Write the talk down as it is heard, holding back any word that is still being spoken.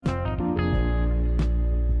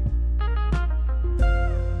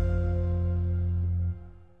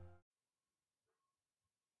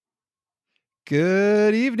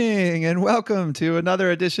Good evening and welcome to another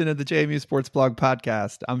edition of the JMU Sports Blog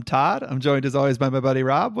podcast. I'm Todd. I'm joined as always by my buddy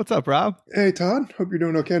Rob. What's up, Rob? Hey, Todd. Hope you're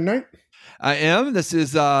doing okay tonight. I am. This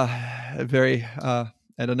is a very,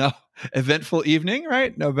 eventful evening,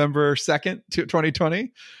 right? November 2nd,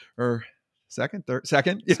 2020 or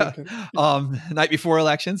second. Yeah. Night before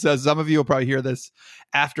election. So some of you will probably hear this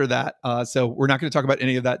after that. So we're not going to talk about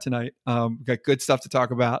any of that tonight. We've got good stuff to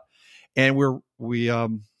talk about. And we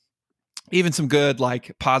even some good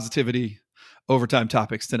like positivity overtime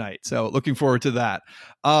topics tonight. So looking forward to that.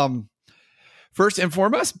 First and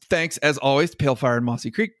foremost, thanks as always to Pale Fire and Mossy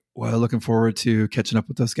Creek. Well, looking forward to catching up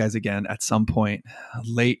with those guys again at some point,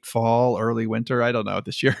 late fall, early winter. I don't know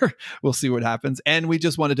this year. We'll see what happens. And we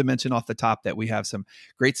just wanted to mention off the top that we have some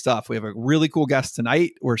great stuff. We have a really cool guest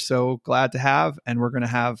tonight. We're so glad to have, and we're going to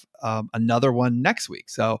have another one next week.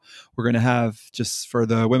 So we're going to have, just for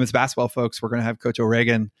the women's basketball folks, we're going to have Coach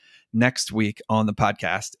O'Regan next week on the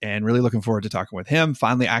podcast, and really looking forward to talking with him,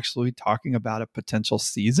 finally actually talking about a potential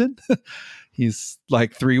season. He's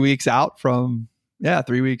like 3 weeks out from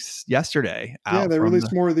 3 weeks yesterday. Yeah, they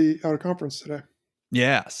released more of the out of conference today.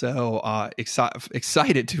 Yeah, so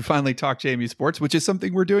excited to finally talk JMU sports, which is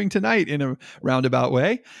something we're doing tonight in a roundabout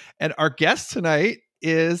way. And our guest tonight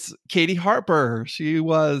is Katie Harper. She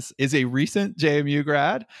is a recent JMU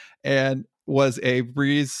grad and was a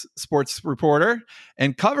Breeze sports reporter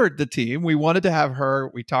and covered the team. We wanted to have her.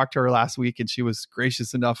 We talked to her last week, and she was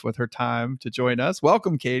gracious enough with her time to join us.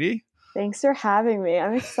 Welcome, Katie. Thanks for having me.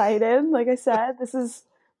 I'm excited. Like I said, this is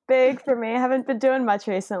big for me. I haven't been doing much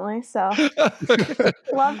recently, so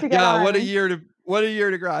love to get on. What a year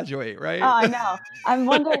to graduate, right? Oh, I know. I'm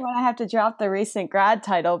wondering when I have to drop the recent grad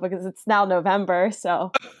title because it's now November.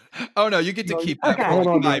 So. Oh no, you get to keep that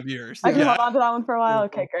for 5 years. I can hold on to that one for a while.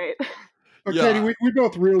 Okay, great. Katie, we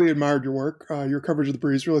both really admired your work, your coverage of the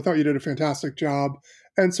Breeze. Really thought you did a fantastic job,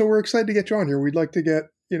 and so we're excited to get you on here. We'd like to get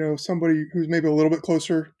somebody who's maybe a little bit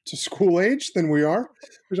closer to school age than we are,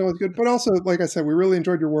 which is always good. But also, like I said, we really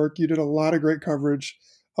enjoyed your work. You did a lot of great coverage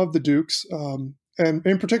of the Dukes, and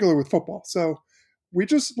in particular with football. So you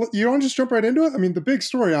want to just jump right into it? I mean, the big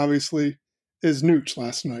story, obviously, is Nooch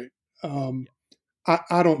last night.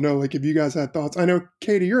 I don't know, like, if you guys had thoughts. I know,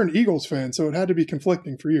 Katie, you're an Eagles fan, so it had to be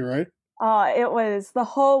conflicting for you, right? It was the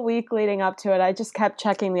whole week leading up to it. I just kept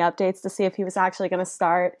checking the updates to see if he was actually going to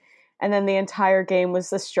start. And then the entire game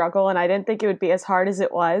was the struggle. And I didn't think it would be as hard as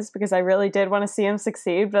it was because I really did want to see him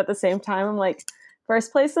succeed. But at the same time, I'm like,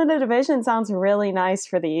 first place in the division sounds really nice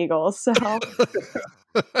for the Eagles. So.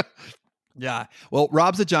 Yeah. Well,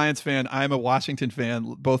 Rob's a Giants fan. I'm a Washington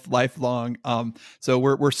fan, both lifelong. So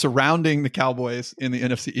we're surrounding the Cowboys in the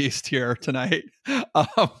NFC East here tonight.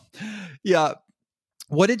 Yeah.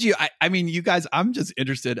 What did you, I mean, you guys, I'm just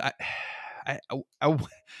interested.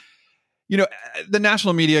 The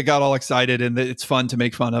national media got all excited, and it's fun to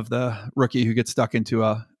make fun of the rookie who gets stuck into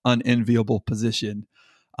a unenviable position.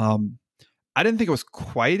 I didn't think it was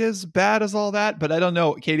quite as bad as all that, but I don't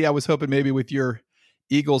know, Katie, I was hoping maybe with your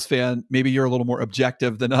Eagles fan, maybe you're a little more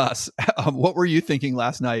objective than us. What were you thinking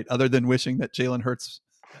last night, other than wishing that Jalen Hurts,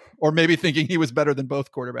 or maybe thinking he was better than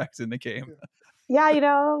both quarterbacks in the game?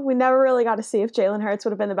 Yeah, we never really got to see if Jalen Hurts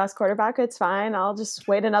would have been the best quarterback. It's fine. I'll just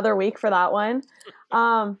wait another week for that one.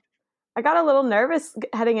 I got a little nervous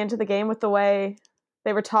heading into the game with the way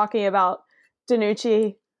they were talking about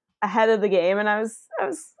DiNucci ahead of the game. And I was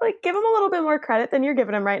like, give him a little bit more credit than you're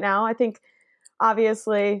giving him right now. I think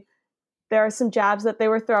obviously there are some jabs that they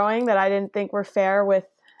were throwing that I didn't think were fair, with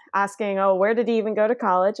asking, where did he even go to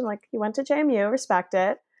college? I'm like, he went to JMU, respect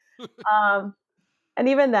it. And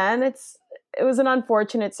even then it was an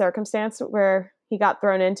unfortunate circumstance where he got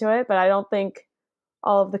thrown into it, but I don't think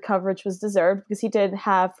all of the coverage was deserved because he did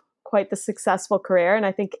have quite the successful career. And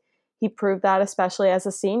I think he proved that, especially as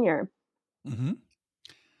a senior. Mm-hmm.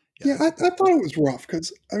 Yeah, I thought it was rough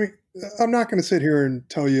because, I mean, I'm not going to sit here and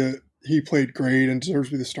tell you he played great and deserves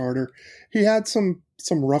to be the starter. He had some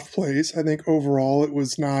rough plays. I think overall it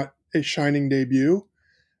was not a shining debut.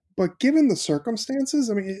 But given the circumstances,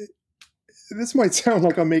 I mean, this might sound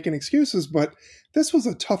like I'm making excuses, but this was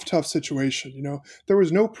a tough situation. There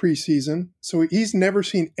was no preseason, so he's never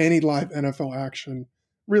seen any live NFL action,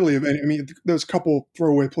 really. I mean, there's a couple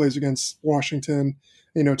throwaway plays against Washington,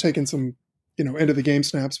 taking some, end of the game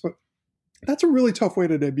snaps, but that's a really tough way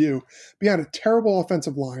to debut. But he had a terrible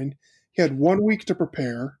offensive line. He had 1 week to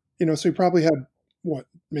prepare, so he probably had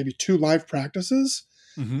maybe 2 live practices.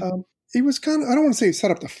 Mm-hmm. He was kind of, I don't want to say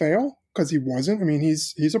set up to fail, because he wasn't. I mean,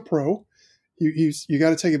 he's a pro. You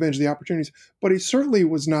got to take advantage of the opportunities, but he certainly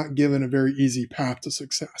was not given a very easy path to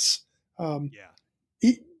success.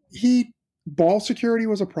 He ball security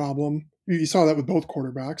was a problem. You saw that with both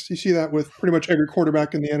quarterbacks. You see that with pretty much every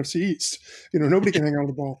quarterback in the NFC East. Nobody can hang on to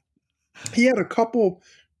the ball. He had a couple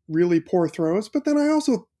really poor throws, but then I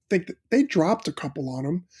also think that they dropped a couple on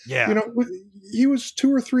him. Yeah. He was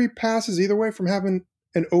 2 or 3 passes either way from having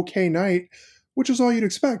an okay night, which is all you'd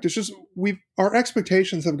expect. It's just our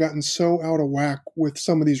expectations have gotten so out of whack with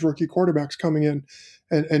some of these rookie quarterbacks coming in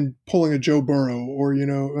and pulling a Joe Burrow or,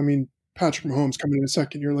 Patrick Mahomes coming in a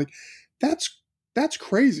second year. Like, that's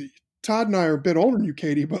crazy. Todd and I are a bit older than you,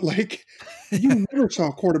 Katie, but like you never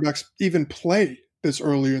saw quarterbacks even play this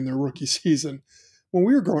early in their rookie season when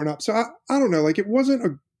we were growing up. So I don't know, like it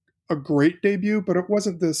wasn't a great debut, but it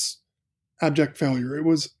wasn't this abject failure. It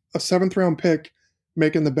was a 7th round pick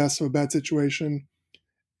making the best of a bad situation.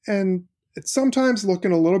 And it's sometimes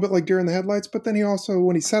looking a little bit like deer in the headlights, but then he also,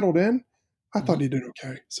 when he settled in, I thought he did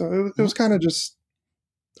okay. So it was kind of just,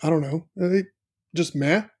 I don't know, just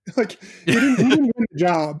meh. Like he didn't win the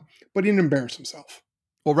job, but he didn't embarrass himself.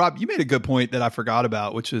 Well, Rob, you made a good point that I forgot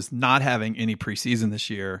about, which is not having any preseason this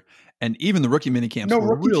year. And even the rookie minicamps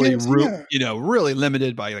were really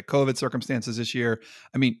limited by the COVID circumstances this year.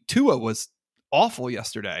 I mean, Tua was awful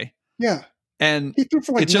yesterday. Yeah. And he threw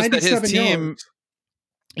for like 97 yards.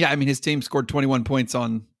 Yeah, I mean, his team scored 21 points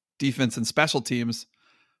on defense and special teams,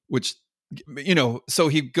 which, so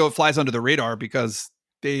he flies under the radar because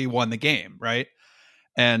they won the game, right?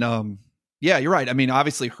 And yeah, you're right. I mean,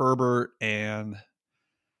 obviously Herbert and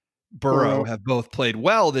Burrow have both played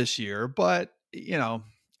well this year, but I'm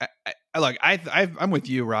with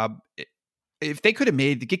you, Rob. If they could have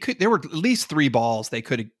there were at least 3 balls they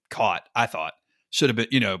could have caught. I thought should have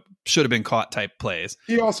been caught type plays.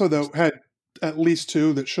 He also though had at least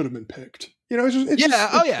 2 that should have been picked. Yeah.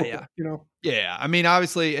 I mean,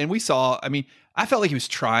 obviously, and we saw. I mean, I felt like he was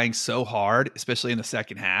trying so hard, especially in the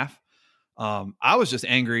second half. I was just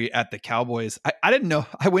angry at the Cowboys. I didn't know.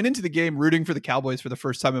 I went into the game rooting for the Cowboys for the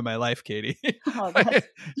first time in my life, Katie.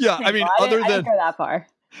 Yeah, I mean, I didn't go that far.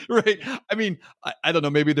 Right. I mean, I don't know.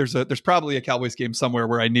 Maybe there's probably a Cowboys game somewhere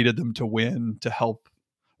where I needed them to win to help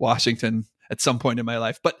Washington at some point in my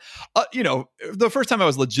life. But, the first time I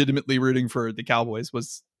was legitimately rooting for the Cowboys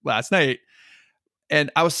was last night. And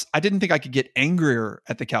I didn't think I could get angrier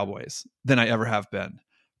at the Cowboys than I ever have been.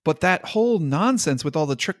 But that whole nonsense with all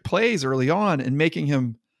the trick plays early on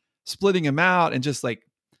and splitting him out and just like,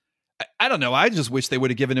 I don't know. I just wish they would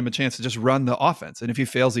have given him a chance to just run the offense. And if he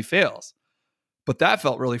fails, he fails. But that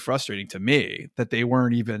felt really frustrating to me that they were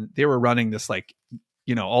running this like,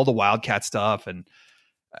 all the Wildcat stuff. And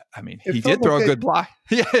I mean, he did throw a good block.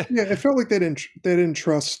 Yeah. It felt like they didn't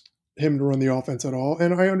trust him to run the offense at all.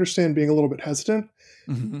 And I understand being a little bit hesitant,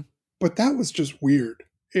 but that was just weird.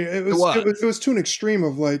 It was to an extreme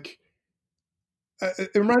of like,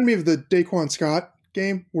 it reminded me of the Daquan Scott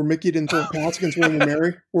game where Mickey didn't throw a pass against William &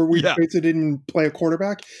 Mary, where we basically didn't play a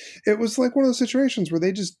quarterback. It was like one of those situations where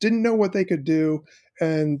they just didn't know what they could do.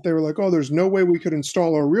 And they were like, oh, there's no way we could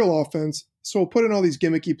install our real offense. So we'll put in all these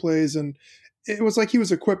gimmicky plays. And it was like he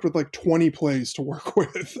was equipped with like 20 plays to work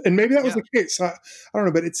with. And maybe that was the case. I don't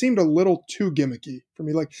know, but it seemed a little too gimmicky for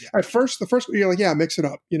me. Like at first, you're like, yeah, mix it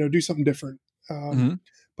up, do something different.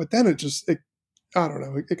 But then it I don't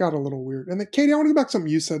know, it got a little weird. And then, Katie, I want to go back to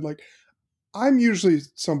something you said. Like, I'm usually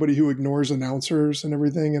somebody who ignores announcers and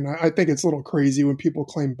everything. And I think it's a little crazy when people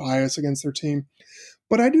claim bias against their team.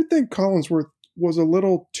 But I do think Collinsworth was a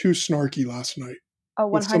little too snarky last night. Oh,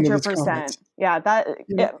 100%. Yeah,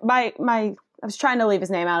 I was trying to leave his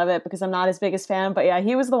name out of it because I'm not his biggest fan. But yeah,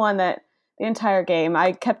 he was the one that the entire game,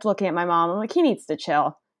 I kept looking at my mom. I'm like, he needs to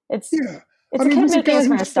chill. It's a kid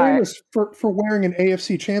making his first start. For wearing an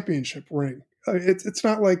AFC championship ring. It's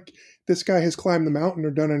not like this guy has climbed the mountain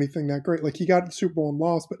or done anything that great. Like he got the Super Bowl and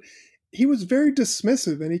lost, but he was very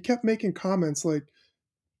dismissive and he kept making comments like,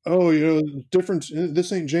 "Oh, different.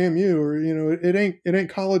 This ain't JMU, or it ain't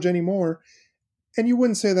college anymore." And you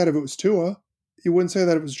wouldn't say that if it was Tua. You wouldn't say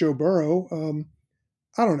that if it was Joe Burrow.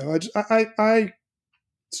 I don't know. I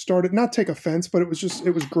started not take offense, but it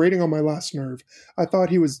was grating on my last nerve. I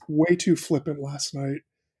thought he was way too flippant last night,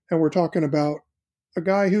 and we're talking about a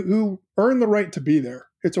guy who earned the right to be there.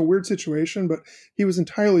 It's a weird situation, but he was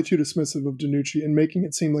entirely too dismissive of DiNucci and making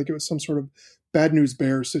it seem like it was some sort of bad news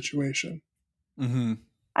bears situation. Mm-hmm.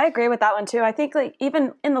 I agree with that one too. I think like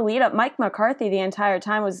even in the lead up, Mike McCarthy the entire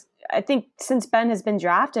time I think since Ben has been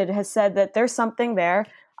drafted, has said that there's something there.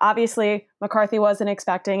 Obviously, McCarthy wasn't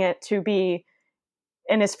expecting it to be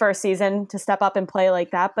in his first season to step up and play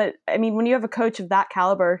like that. But I mean, when you have a coach of that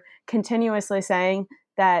caliber continuously saying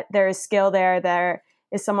that there is skill there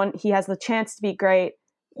is someone, he has the chance to be great,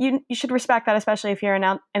 you should respect that, especially if you're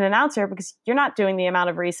an announcer, because you're not doing the amount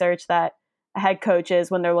of research that a head coach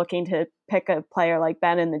is when they're looking to pick a player like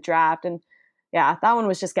Ben in the draft. And yeah, that one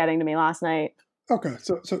was just getting to me last night. Okay,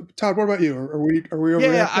 so Todd, what about you? Are we over?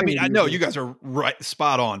 Yeah, I mean, I know you guys are right,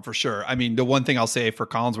 spot on for sure. I mean, the one thing I'll say for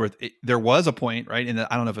Collinsworth, there was a point, right, in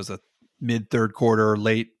the, I don't know if it was a mid third quarter, or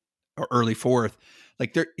late or early fourth,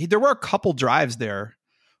 like there were a couple drives there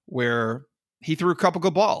where he threw a couple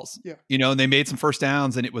good balls, and they made some first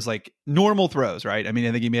downs, and it was like normal throws, right? I mean,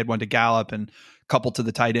 I think he made one to Gallup and a couple to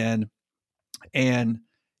the tight end, and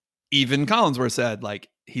even Collinsworth said like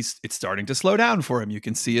it's starting to slow down for him. You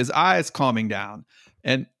can see his eyes calming down.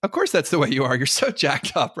 And of course that's the way you are. You're so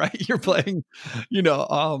jacked up, right? You're playing,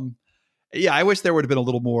 I wish there would have been a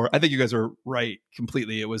little more. I think you guys are right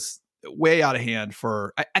completely. It was way out of hand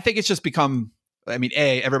I think it's just become, I mean,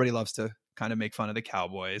 everybody loves to kind of make fun of the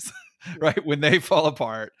Cowboys, right? When they fall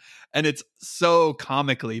apart, and it's so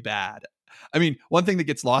comically bad. I mean, one thing that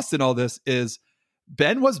gets lost in all this is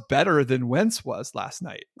Ben was better than Wentz was last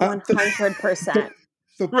night. 100%.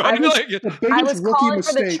 I was calling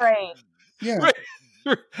mistake. For the trade. Yeah.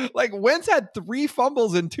 Right. Like Wentz had 3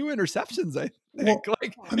 fumbles and 2 interceptions, I think.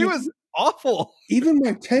 He was awful. Even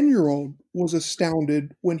my 10-year-old was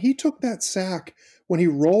astounded when he took that sack, when he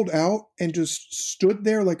rolled out and just stood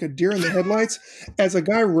there like a deer in the headlights as a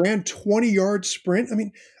guy ran 20-yard sprint. I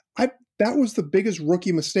mean, that was the biggest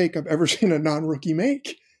rookie mistake I've ever seen a non-rookie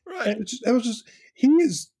make. Right. He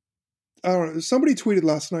is, I don't know, somebody tweeted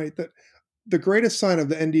last night that the greatest sign of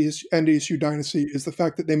the NDSU dynasty is the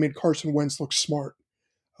fact that they made Carson Wentz look smart.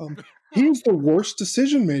 He's the worst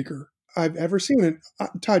decision maker I've ever seen. And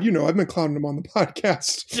Todd, I've been clowning him on the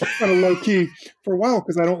podcast kind of low key for a while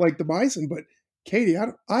because I don't like the Bison. But Katie, I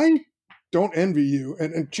don't envy you.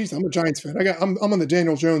 And geez, I'm a Giants fan. I'm on the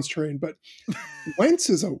Daniel Jones train. But Wentz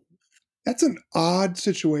that's an odd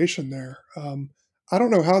situation there. I don't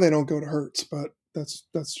know how they don't go to Hurts, but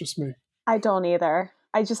that's just me. I don't either.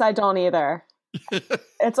 I don't either.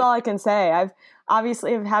 It's all I can say. I've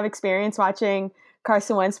obviously have experience watching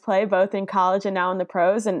Carson Wentz play both in college and now in the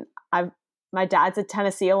pros. And my dad's a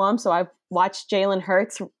Tennessee alum, so I've watched Jalen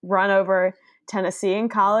Hurts run over Tennessee in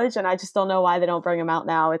college, and I just don't know why they don't bring him out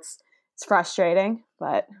now. It's frustrating,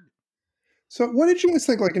 but. So what did you guys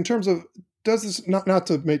think, like, in terms of, does this, not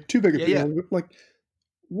to make too big a deal, but like,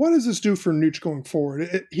 what does this do for Nooch going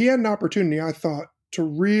forward? He had an opportunity, I thought, to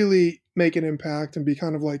really make an impact and be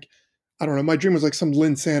kind of like, I don't know, my dream was like some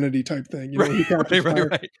Linsanity type thing. Right.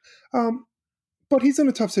 But he's in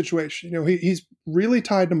a tough situation. He's really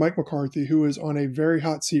tied to Mike McCarthy, who is on a very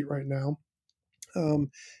hot seat right now.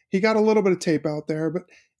 He got a little bit of tape out there, but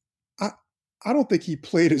I don't think he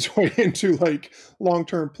played his way into like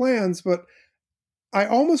long-term plans, but I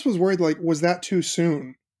almost was worried, like, was that too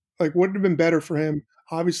soon? Like, would it have been better for him?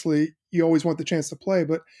 Obviously, you always want the chance to play,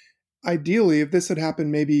 but ideally, if this had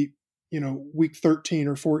happened maybe, week 13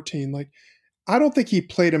 or 14, like, I don't think he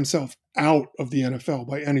played himself out of the NFL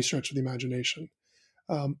by any stretch of the imagination.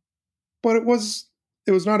 But it was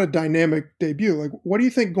not a dynamic debut. Like, what do you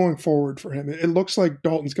think going forward for him? It looks like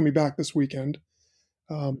Dalton's going to be back this weekend.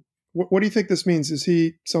 What do you think this means? Is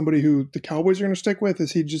he somebody who the Cowboys are going to stick with?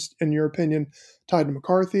 Is he just, in your opinion, tied to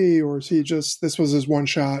McCarthy, or is he just, this was his one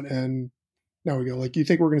shot and now we go? Like, do you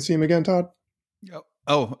think we're going to see him again, Todd? Yep.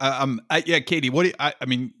 Katie, what do you, I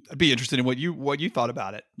mean, I'd be interested in what you thought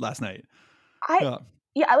about it last night.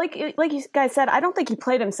 Like you guys said, I don't think he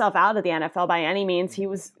played himself out of the NFL by any means. He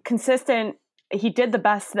was consistent. He did the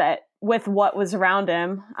best that with what was around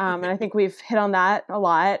him. And I think we've hit on that a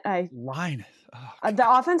lot. The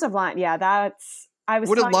offensive line. Yeah, I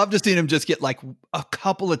would have loved to see him just get like a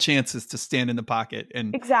couple of chances to stand in the pocket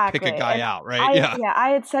and pick a guy out. Right. I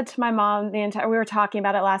had said to my mom we were talking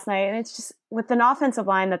about it last night, and it's just with an offensive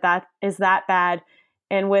line that is that bad.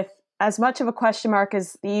 And with as much of a question mark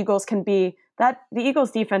as the Eagles can be, that the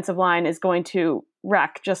Eagles defensive line is going to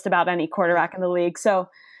wreck just about any quarterback in the league. So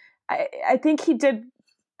I think he did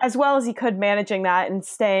as well as he could managing that and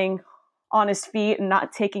staying on his feet and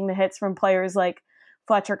not taking the hits from players like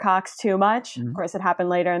Fletcher Cox too much. Mm-hmm. Of course, it happened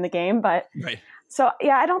later in the game, but right. So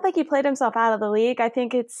yeah, I don't think he played himself out of the league. I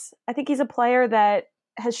think he's a player that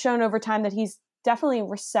has shown over time that he's definitely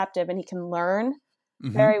receptive and he can learn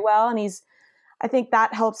very well. And I think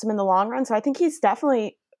that helps him in the long run. So I think he's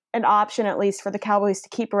definitely an option, at least for the Cowboys to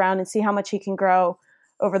keep around and see how much he can grow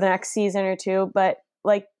over the next season or two. But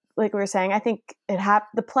like we were saying, I think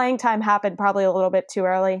the playing time happened probably a little bit too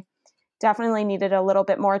early. Definitely needed a little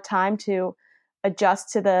bit more time to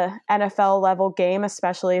adjust to the NFL level game,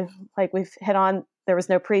 especially like we've hit on, there was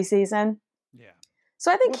no preseason. Yeah.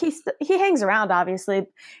 So I think he hangs around, obviously.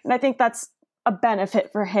 And I think that's a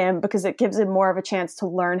benefit for him because it gives him more of a chance to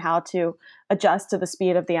learn how to adjust to the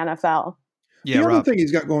speed of the NFL. Yeah, the Rob. other thing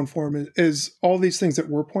he's got going for him is all these things that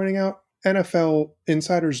we're pointing out. NFL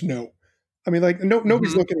insiders know. I mean, like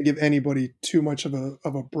nobody's looking to give anybody too much of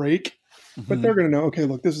a break, but they're going to know. Okay,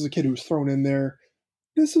 look, this is a kid who was thrown in there.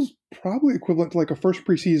 This is probably equivalent to like a first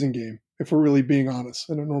preseason game, if we're really being honest,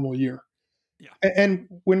 in a normal year. Yeah. And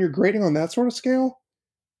when you're grading on that sort of scale,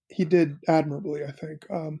 he did admirably, I think.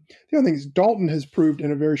 The other thing is Dalton has proved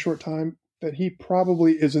in a very short time that he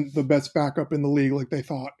probably isn't the best backup in the league like they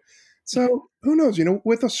thought. So who knows,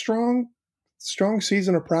 with a strong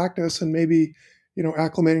season of practice and maybe,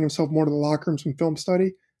 acclimating himself more to the locker room, some film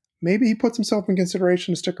study, maybe he puts himself in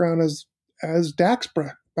consideration to stick around as Dak's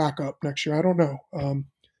backup next year. I don't know.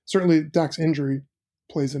 Certainly Dak's injury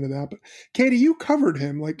plays into that. But Katie, you covered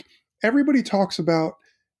him. Like everybody talks about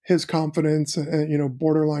his confidence and,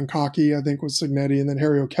 borderline cocky, I think was Cignetti. And then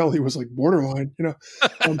Harry O'Kelly was like borderline,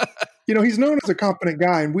 he's known as a confident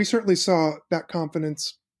guy. And we certainly saw that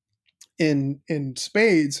confidence in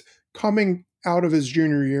spades coming out of his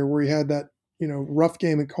junior year where he had that, rough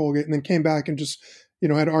game at Colgate and then came back and just,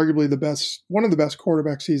 had arguably one of the best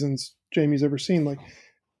quarterback seasons Jamie's ever seen. Like,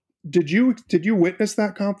 did you witness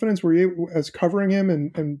that confidence? Were you, as covering him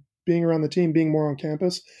and being around the team, being more on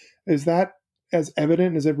campus, is that as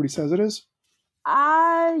evident as everybody says it is?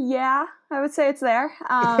 Yeah, I would say it's there.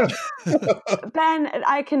 Ben,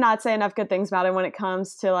 I cannot say enough good things about him when it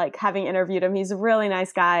comes to like having interviewed him. He's a really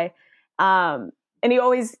nice guy. And he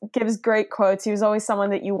always gives great quotes. He was always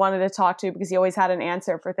someone that you wanted to talk to because he always had an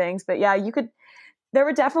answer for things. But yeah, there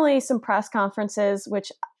were definitely some press conferences,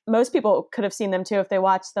 which most people could have seen them too if they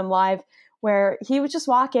watched them live, where he would just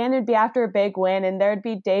walk in and be after a big win. And there'd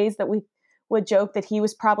be days that we would joke that he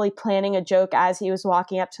was probably planning a joke as he was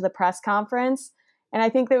walking up to the press conference. And I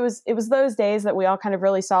think it was those days that we all kind of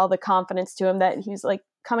really saw the confidence to him that he's like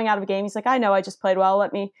coming out of a game. He's like, I know I just played well.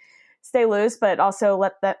 Let me stay loose, but also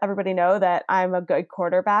let everybody know that I'm a good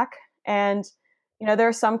quarterback. And, there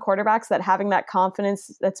are some quarterbacks that having that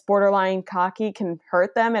confidence that's borderline cocky can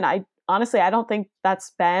hurt them. And I don't think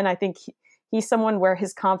that's Ben. I think he's someone where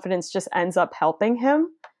his confidence just ends up helping him.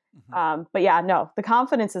 But yeah, no, the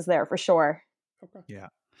confidence is there for sure. Okay. Yeah.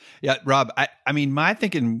 Yeah. Rob, I mean, my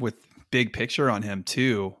thinking with big picture on him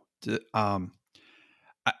too, I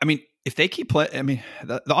mean, if they keep playing,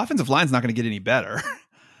 the offensive line's not going to get any better.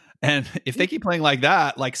 And if they keep playing like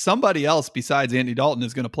that, like somebody else besides Andy Dalton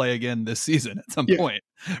is going to play again this season at some point.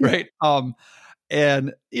 Right.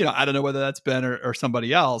 And, I don't know whether that's Ben or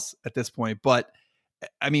somebody else at this point, but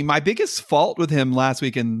I mean, my biggest fault with him last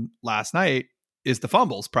week and last night is the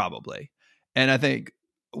fumbles probably. And I think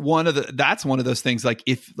that's one of those things, like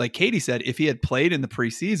if, like Katie said, if he had played in the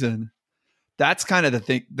preseason, that's kind of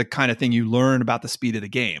the kind of thing you learn about the speed of the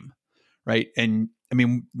game. Right. And I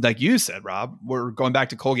mean, like you said, Rob, we're going back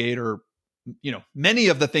to Colgate or, many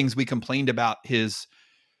of the things we complained about his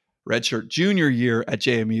redshirt junior year at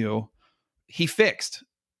JMU, he fixed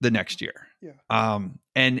the next year. Yeah.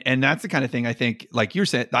 And that's the kind of thing I think, like you're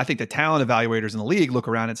saying, I think the talent evaluators in the league look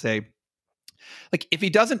around and say, like, if he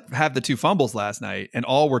doesn't have the 2 fumbles last night and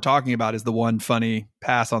all we're talking about is the one funny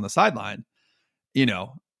pass on the sideline,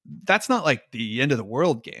 that's not like the end of the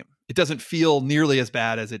world game. It doesn't feel nearly as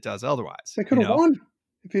bad as it does otherwise. They could have won.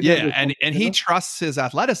 And he trusts his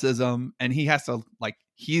athleticism, and he has to, like,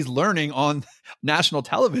 he's learning on national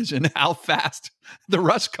television how fast the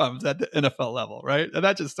rush comes at the NFL level, right? And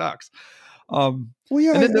that just sucks. I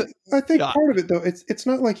think part of it though, it's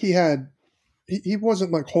not like he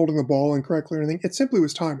wasn't like holding the ball incorrectly or anything. It simply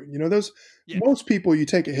was timing. Most people, you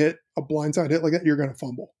take a hit, a blindside hit like that, you're going to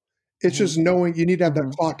fumble. It's just knowing you need to have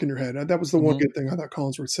that clock in your head. That was the one good thing I thought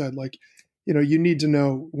Collinsworth said. Like, you need to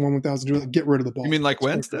know 1/1000 to get rid of the ball. You mean like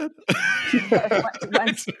Wentz did?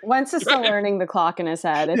 Wentz is still learning the clock in his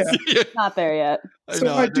head. It's not there yet.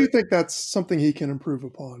 So I do think that's something he can improve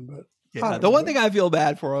upon. But yeah, the one thing I feel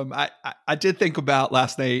bad for him, I did think about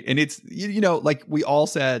last night, and it's, like we all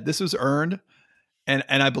said, this was earned. And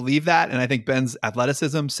I believe that. And I think Ben's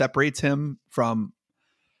athleticism separates him from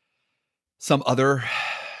some other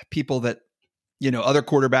people that, other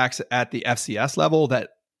quarterbacks at the FCS level that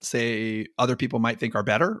say other people might think are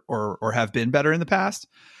better or have been better in the past.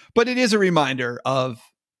 But it is a reminder of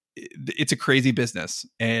it's a crazy business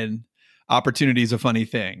and opportunity is a funny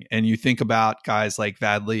thing. And you think about guys like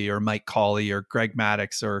Vadley or Mike Cauley or Greg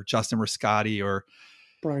Maddux or Justin Riscotti or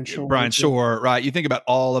Brian Shore, right? You think about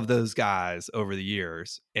all of those guys over the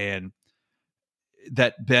years, and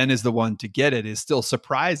that Ben is the one to get it is still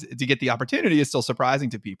surprising. To get the opportunity is still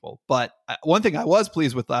surprising to people. But one thing I was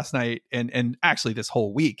pleased with last night and actually this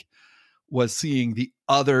whole week was seeing the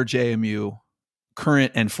other JMU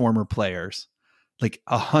current and former players like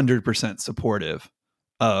 100% supportive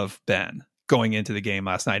of Ben. going into the game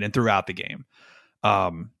last night and throughout the game.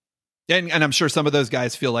 And I'm sure some of those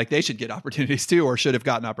guys feel like they should get opportunities too, or should have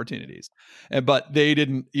gotten opportunities, but they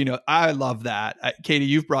didn't. I love that. Katie,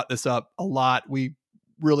 you've brought this up a lot. We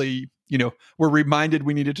really, were reminded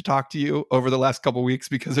we needed to talk to you over the last couple of weeks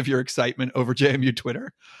because of your excitement over JMU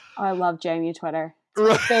Twitter. Oh, I love JMU Twitter. It's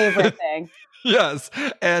my favorite thing. Yes.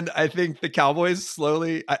 And I think the Cowboys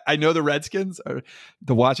slowly, I know the Redskins, or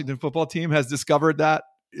the Washington football team, has discovered that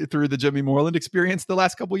through the Jimmy Moreland experience the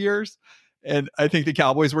last couple of years. And I think the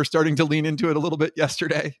Cowboys were starting to lean into it a little bit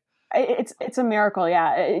yesterday. It's a miracle.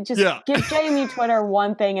 Yeah. Give JMU Twitter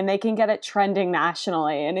one thing and they can get it trending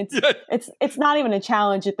nationally. And it's not even a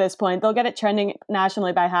challenge at this point. They'll get it trending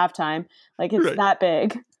nationally by halftime. Like it's that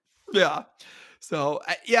big. Yeah. So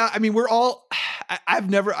I mean, we're all,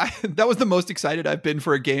 that was the most excited I've been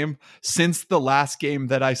for a game since the last game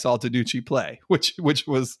that I saw DiNucci play, which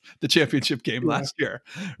was the championship game last year.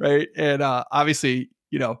 Right. And obviously,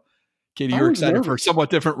 Katie, you were excited for somewhat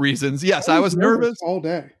different reasons. Yes, I was nervous all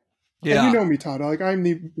day. Yeah. And you know me, Todd. Like, I'm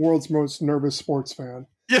the world's most nervous sports fan.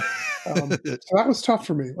 Yeah. So that was tough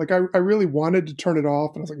for me. Like, I really wanted to turn it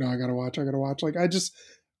off, and I was like, no, I gotta watch. Like, I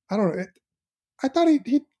don't know. I thought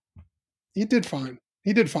he did fine.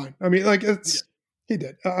 He did fine. I mean, like, he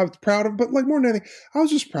did. I was proud of him, but like more than anything, I was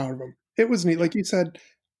just proud of him. It was neat. Like you said,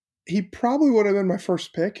 he probably would have been my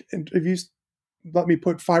first pick. And if you let me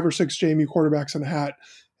put 5 or 6 JMU quarterbacks in a hat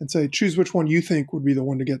and say, choose which one you think would be the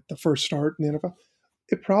one to get the first start in the NFL,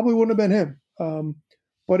 it probably wouldn't have been him.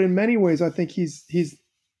 But in many ways, I think he's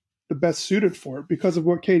the best suited for it because of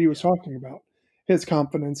what Katie was talking about. His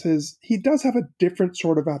confidence, he does have a different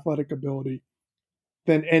sort of athletic ability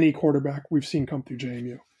than any quarterback we've seen come through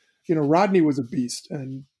JMU. Rodney was a beast,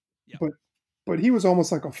 but he was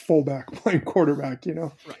almost like a fullback playing quarterback.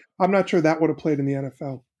 Right. I'm not sure that would have played in the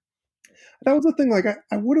NFL. That was the thing. Like,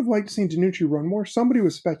 I would have liked to see DiNucci run more. Somebody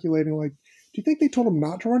was speculating, like, do you think they told him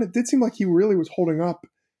not to run? It did seem like he really was holding up,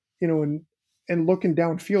 and looking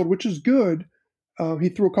downfield, which is good. He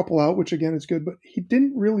threw a couple out, which again is good, but he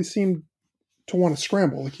didn't really seem to want to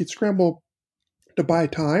scramble. Like, he'd scramble to buy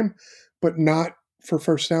time, but not for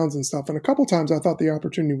first downs and stuff. And a couple times I thought the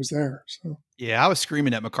opportunity was there. So yeah, I was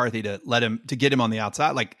screaming at McCarthy to get him on the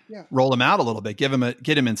outside, like roll him out a little bit, get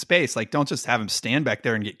him in space. Like, don't just have him stand back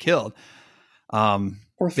there and get killed. Or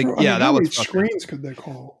that was screens could they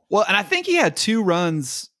call? Well, and I think he had 2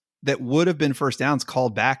 runs that would have been first downs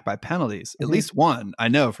called back by penalties. At least one, I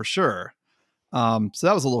know for sure. So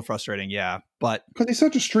that was a little frustrating. Yeah, but because he's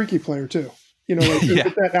such a streaky player too. Like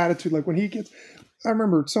with that attitude, like when he gets. I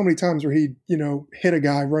remember so many times where he, hit a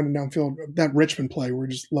guy running downfield, that Richmond play where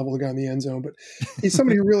he just leveled the guy in the end zone. But he's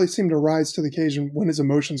somebody who really seemed to rise to the occasion when his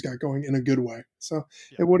emotions got going in a good way. So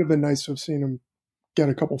it would have been nice to have seen him get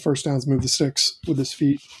a couple first downs, move the sticks with his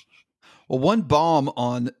feet. Well, one bomb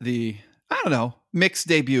on the, mixed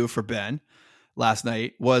debut for Ben last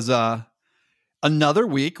night was another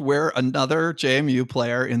week where another JMU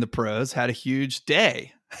player in the pros had a huge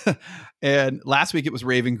day. And last week it was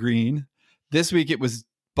Raven Green. This week it was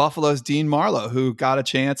Buffalo's Dean Marlowe, who got a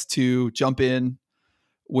chance to jump in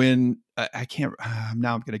when now I'm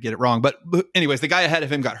going to get it wrong. But anyways, the guy ahead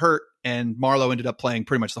of him got hurt, and Marlowe ended up playing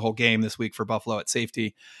pretty much the whole game this week for Buffalo at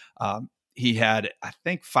safety. He had, I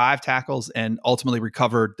think, 5 tackles and ultimately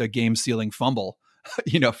recovered the game-sealing fumble,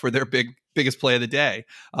 for their biggest play of the day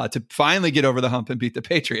to finally get over the hump and beat the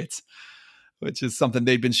Patriots, which is something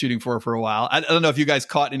they'd been shooting for a while. I don't know if you guys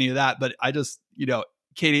caught any of that, but I just,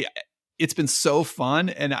 Katie, it's been so fun.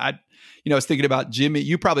 And I was thinking about Jimmy.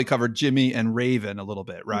 You probably covered Jimmy and Raven a little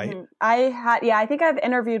bit, right? Mm-hmm. I think I've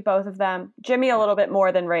interviewed both of them. Jimmy a little bit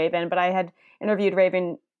more than Raven, but I had interviewed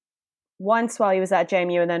Raven once while he was at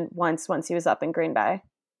JMU and then once he was up in Green Bay.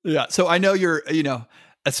 Yeah. So I know you're,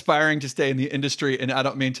 aspiring to stay in the industry, and I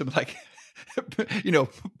don't mean to like,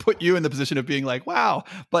 put you in the position of being like, wow,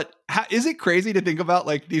 but is it crazy to think about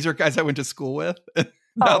like, these are guys I went to school with and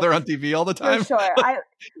now they're on TV all the time? For sure.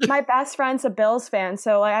 My best friend's a Bills fan.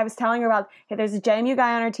 So like, I was telling her about, hey, there's a JMU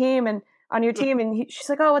guy on our team and on your team. And she's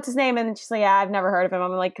like, oh, what's his name? And she's like, yeah, I've never heard of him.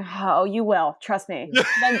 I'm like, oh, you will, trust me.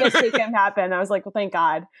 Then this weekend happened. I was like, well, thank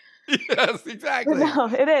God. Yes, exactly. But no,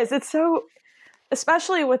 it is. It's so,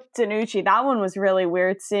 especially with DiNucci, that one was really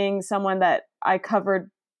weird, seeing someone that I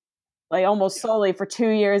covered like almost solely for 2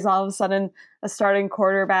 years, all of a sudden a starting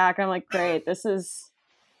quarterback. I'm like, great, this is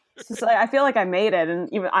I feel like I made it. And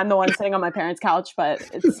even I'm the one sitting on my parents' couch, but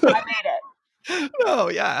I made it. No,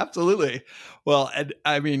 yeah, absolutely. Well, and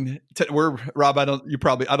I mean, Rob, I don't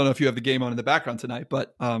know if you have the game on in the background tonight,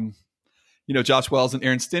 but Josh Wells and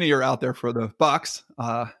Aaron Stinney are out there for the Bucs,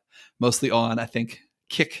 mostly on, I think,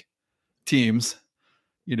 kick teams,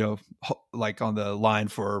 like on the line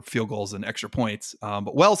for field goals and extra points.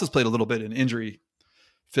 But Wells has played a little bit in injury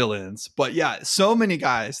fill-ins. But yeah, so many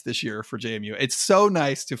guys this year for JMU. It's so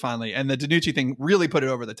nice to finally, and the DiNucci thing really put it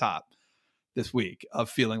over the top this week of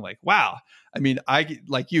feeling like, wow. I mean,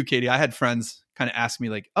 like you, Katie, I had friends kind of ask me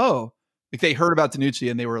like, oh, like they heard about DiNucci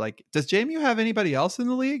and they were like, does JMU have anybody else in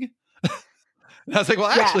the league? And I was like, well,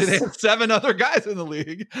 actually, They have 7 other guys in the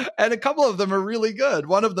league, and a couple of them are really good.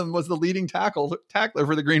 One of them was the leading tackler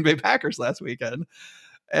for the Green Bay Packers last weekend.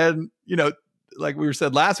 And, like we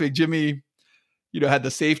said last week, Jimmy, had the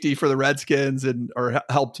safety for the Redskins or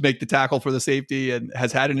helped make the tackle for the safety and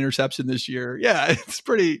has had an interception this year. Yeah, it's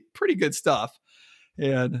pretty good stuff.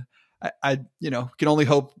 And I can only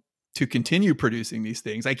hope to continue producing these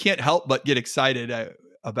things. I can't help but get excited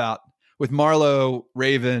about with Marlo,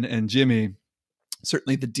 Raven, and Jimmy.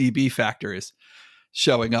 Certainly the DB factor is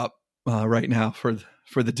showing up right now for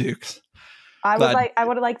the Dukes. I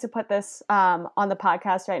would like to put this on the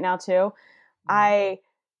podcast right now too. I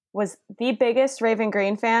was the biggest Raven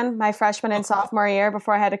Green fan my freshman and sophomore year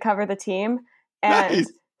before I had to cover the team. And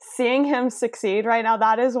seeing him succeed right now,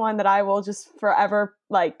 that is one that I will just forever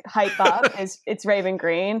like hype up. It's Raven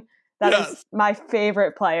Green. That is my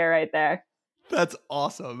favorite player right there. That's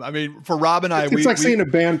awesome. I mean, for Rob and I, it's like seeing a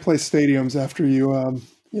band play stadiums after you,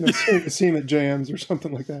 see him at jams or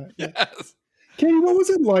something like that. Yes. Katie, what was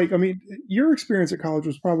it like? I mean, your experience at college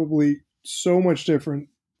was probably so much different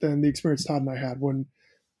than the experience Todd and I had when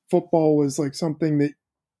football was like something that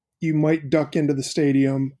you might duck into the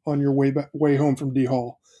stadium on your way home from D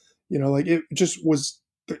Hall. Like it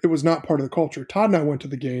was not part of the culture. Todd and I went to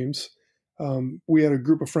the games. We had a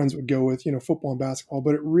group of friends would go with, football and basketball,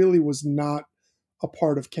 but it really was not a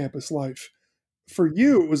part of campus life. For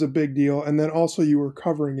you, it was a big deal. And then also you were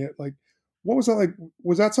covering it. Like, what was that like?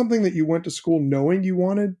 Was that something that you went to school knowing you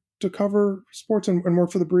wanted to cover sports and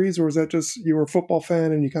work for the Breeze? Or was that just you were a football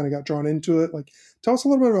fan and you kind of got drawn into it? Like, tell us a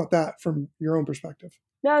little bit about that from your own perspective.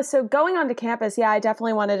 No, so going onto campus, I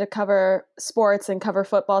definitely wanted to cover sports and cover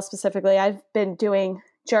football specifically. I've been doing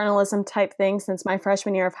journalism type things since my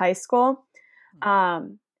freshman year of high school.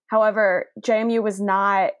 However, JMU was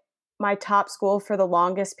not my top school for the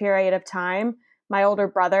longest period of time. My older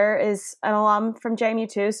brother is an alum from JMU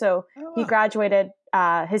too. So he graduated,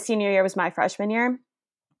 his senior year was my freshman year.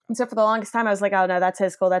 And so for the longest time, I was like, oh no, that's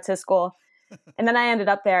his school. And then I ended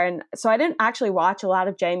up there. And so I didn't actually watch a lot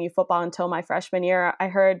of JMU football until my freshman year.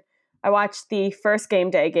 I watched the first game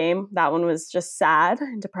day game. That one was just sad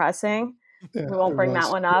and depressing. Yeah, we won't bring that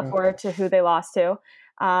one up or to who they lost to.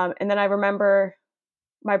 And then I remember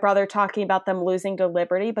my brother talking about them losing to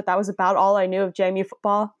Liberty, but that was about all I knew of JMU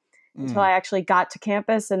football until I actually got to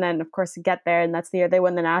campus. And then, of course, to get there, and that's the year they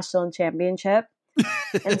won the national championship.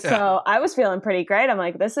 And so I was feeling pretty great. I'm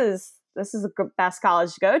like, this is the best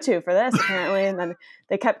college to go to for this, apparently. And then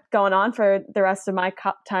they kept going on for the rest of my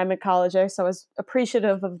time at college there. So I was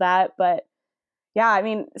appreciative of that. But yeah, I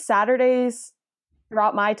mean, Saturdays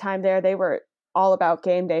throughout my time there, they were all about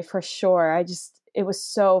game day for sure. It was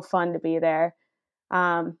so fun to be there.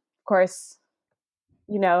 Of course,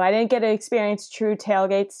 I didn't get to experience true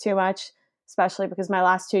tailgates too much, especially because my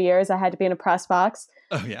last 2 years I had to be in a press box.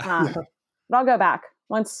 Oh yeah. But I'll go back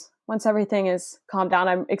once everything is calmed down.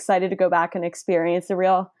 I'm excited to go back and experience the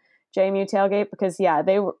real JMU tailgate because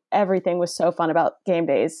everything was so fun about game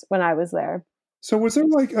days when I was there. So was there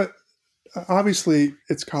like obviously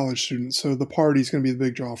it's college students, so the party's going to be the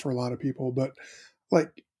big draw for a lot of people, but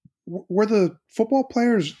like were the football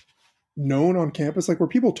players known on campus? Like, were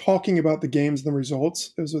people talking about the games and the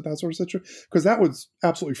results? Is it that sort of situation? Because that was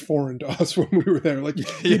absolutely foreign to us when we were there. Like,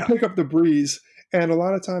 you'd pick up the Breeze, and a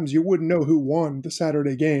lot of times you wouldn't know who won the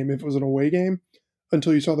Saturday game if it was an away game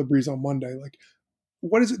until you saw the Breeze on Monday. Like,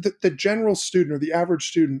 what is it? The general student or the average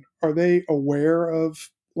student, are they aware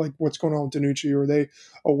of like what's going on with DiNucci? Or are they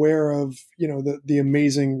aware of the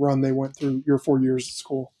amazing run they went through your 4 years at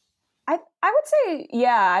school? I would say,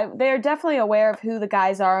 yeah, they're definitely aware of who the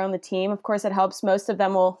guys are on the team. Of course, it helps. Most of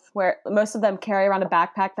them carry around a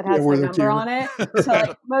backpack that has their number on it.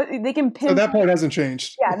 So like, they can pinpoint. So that part hasn't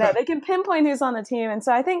changed. Yeah, no, they can pinpoint who's on the team. And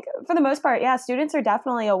so I think for the most part, yeah, students are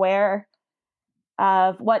definitely aware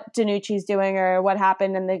of what DiNucci's doing or what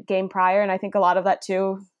happened in the game prior. And I think a lot of that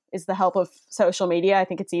too is the help of social media. I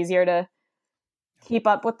think it's easier to keep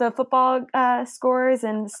up with the football scores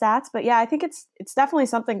and stats. But yeah, I think it's definitely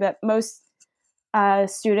something that most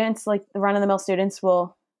students, like the run-of-the-mill students,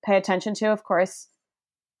 will pay attention to. Of course,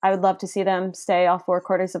 I would love to see them stay all 4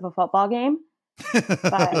 quarters of a football game,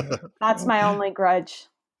 but that's my only grudge.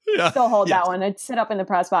 Yeah. Still hold that one. I'd sit up in the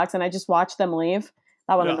press box and I just watch them leave.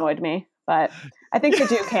 That one annoyed me, but I think they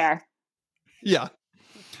do care. Yeah.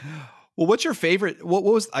 Well, what's your favorite? What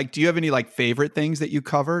was like? Do you have any like favorite things that you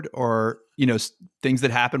covered, or things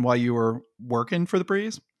that happened while you were working for the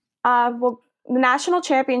Breeze? Well, the national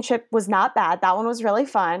championship was not bad. That one was really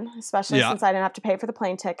fun, especially since I didn't have to pay for the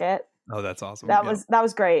plane ticket. Oh, that's awesome. That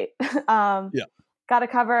was great. Got to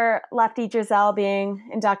cover Lefty Driesell being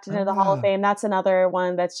inducted into the Hall of Fame. That's another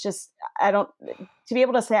one that's just, to be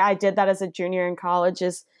able to say I did that as a junior in college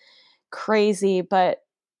is crazy, but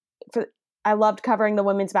I loved covering the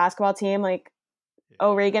women's basketball team. Like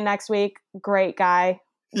O'Regan next week, great guy.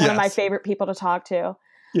 One of my favorite people to talk to.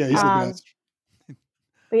 Yeah, he's the best.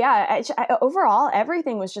 But yeah, overall,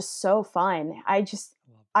 everything was just so fun.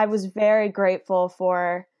 I was very grateful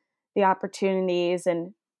for the opportunities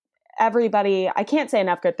and everybody. I can't say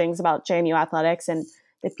enough good things about JMU Athletics and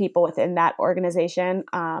the people within that organization.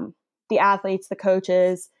 The athletes, the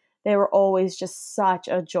coaches, they were always just such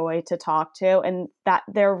a joy to talk to. And that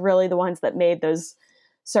they're really the ones that made those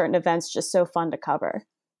certain events just so fun to cover.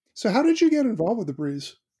 So how did you get involved with the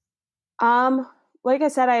Breeze? Like I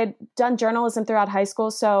said, I had done journalism throughout high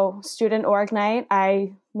school. So student org night,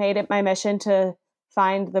 I made it my mission to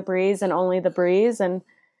find the Breeze and only the Breeze. And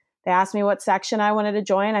they asked me what section I wanted to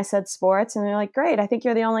join. I said sports. And they're like, great, I think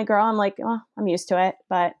you're the only girl. I'm like, oh, I'm used to it.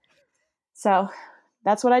 But so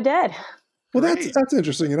that's what I did. Well, that's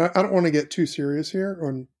interesting. And I don't want to get too serious here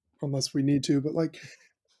unless we need to. But like,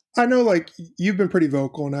 I know like you've been pretty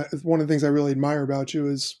vocal. And one of the things I really admire about you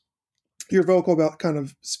is you're vocal about kind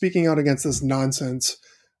of speaking out against this nonsense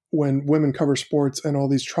when women cover sports and all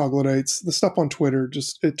these troglodytes. The stuff on Twitter,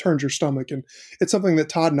 it turns your stomach. And it's something that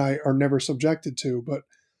Todd and I are never subjected to. But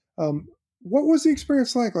what was the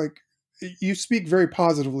experience like? Like, you speak very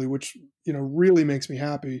positively, which, really makes me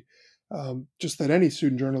happy. Just that any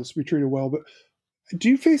student journalist be treated well. But do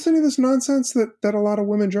you face any of this nonsense that a lot of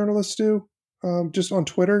women journalists do just on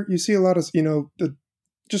Twitter? You see a lot of,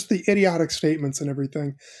 just the idiotic statements and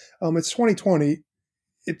everything. It's 2020.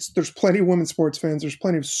 There's plenty of women sports fans. There's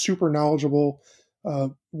plenty of super knowledgeable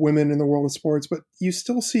women in the world of sports, but you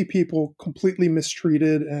still see people completely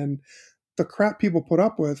mistreated and the crap people put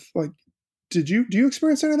up with. Like, do you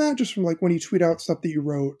experience any of that just from like when you tweet out stuff that you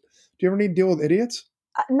wrote? Do you ever need to deal with idiots?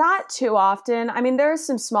 Not too often. I mean, there are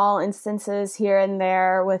some small instances here and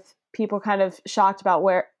there with people kind of shocked about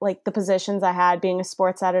where like the positions I had being a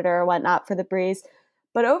sports editor or whatnot for the Breeze.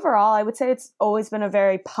 But overall, I would say it's always been a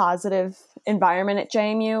very positive environment at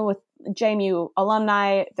JMU with JMU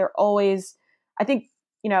alumni. They're always, I think,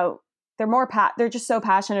 they're just so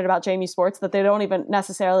passionate about JMU sports that they don't even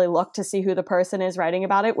necessarily look to see who the person is writing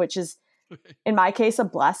about it, which is, in my case, a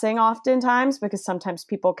blessing oftentimes, because sometimes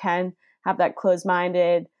people can have that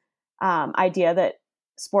closed-minded idea that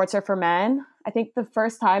sports are for men. I think the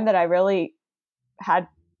first time that I really had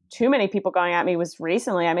too many people going at me was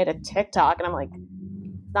recently. I made a TikTok and I'm like,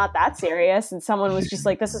 not that serious. And someone was just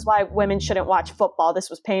like, this is why women shouldn't watch football. This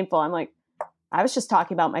was painful. I'm like, I was just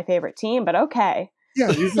talking about my favorite team, but okay.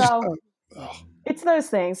 Yeah. It's those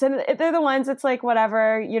things. And they're the ones, it's like,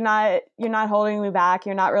 whatever, you're not holding me back.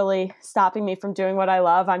 You're not really stopping me from doing what I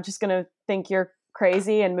love. I'm just going to think you're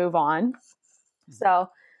crazy and move on. So,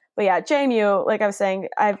 but yeah, JMU, like I was saying,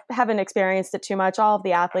 I haven't experienced it too much. All of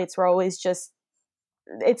the athletes were always just,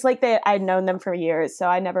 it's like I'd known them for years. So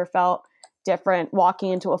I never felt different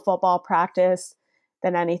walking into a football practice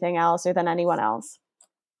than anything else or than anyone else.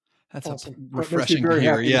 That's awesome. Refreshing to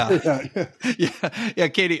hear. Yeah. Yeah.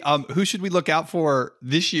 Katie, who should we look out for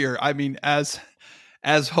this year? I mean, as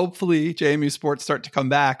hopefully JMU sports start to come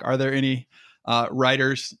back, are there any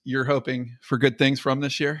writers you're hoping for good things from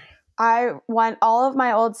this year? I want all of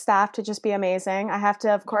my old staff to just be amazing. I have to,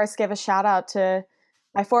 of course, give a shout out to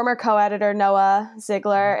my former co-editor, Noah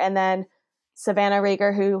Ziegler, and then Savannah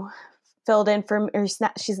Rieger, who filled in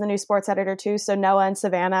she's the new sports editor too. So Noah and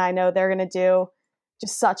Savannah, I know they're going to do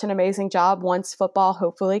just such an amazing job once football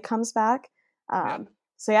hopefully comes back.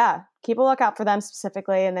 So yeah, keep a lookout for them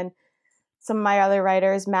specifically. And then some of my other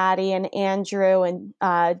writers, Maddie and Andrew and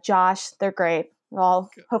Josh, they're great. They'll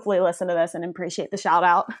hopefully listen to this and appreciate the shout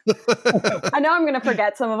out. I know I'm going to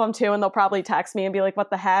forget some of them too, and they'll probably text me and be like, what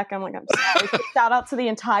the heck? I'm like, I'm sorry. Shout out to the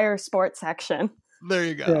entire sports section. There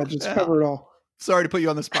you go. Yeah, just cover it all. Sorry to put you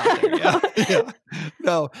on the spot there. Yeah.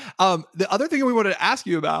 No. The other thing we wanted to ask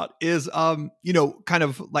you about is, kind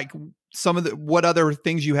of like some of what other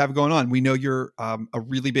things you have going on. We know you're a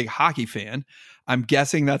really big hockey fan. I'm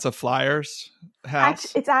guessing that's a Flyers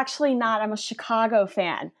house. It's actually not. I'm a Chicago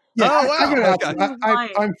fan. Yeah,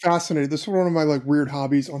 I'm fascinated. This is one of my like weird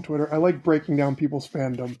hobbies on Twitter. I like breaking down people's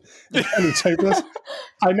fandom.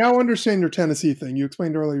 I now understand your Tennessee thing. You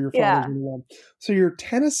explained earlier your father's in the So your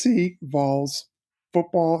Tennessee Vols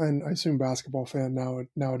football and I assume basketball fan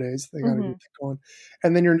nowadays. They got to get that going.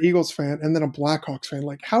 And then you're an Eagles fan and then a Blackhawks fan.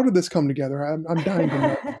 Like, how did this come together? I'm dying to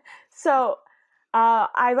know. So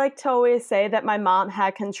I like to always say that my mom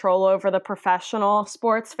had control over the professional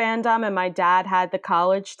sports fandom and my dad had the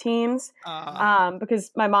college teams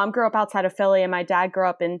because my mom grew up outside of Philly and my dad grew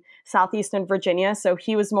up in southeastern Virginia. So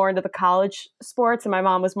he was more into the college sports and my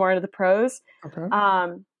mom was more into the pros. Okay.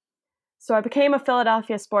 So I became a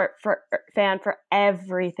Philadelphia fan for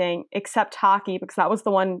everything except hockey because that was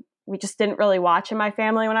the one we just didn't really watch in my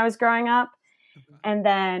family when I was growing up. Okay. And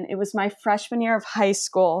then it was my freshman year of high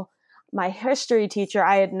school. My history teacher,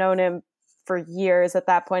 I had known him for years at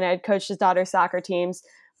that point. I had coached his daughter's soccer teams.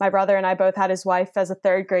 My brother and I both had his wife as a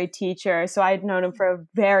third grade teacher. So I had known him for a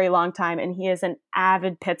very long time. And he is an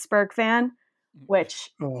avid Pittsburgh fan, which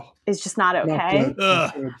is just not okay.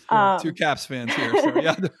 Two Caps fans here. So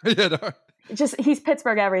yeah. He's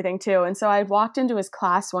Pittsburgh everything too. And so I walked into his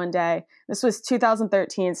class one day. This was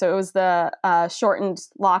 2013. So it was the shortened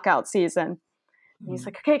lockout season. And he's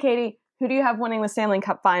like, okay, Katie, who do you have winning the Stanley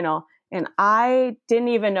Cup final? And I didn't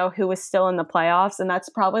even know who was still in the playoffs. And that's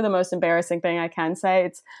probably the most embarrassing thing I can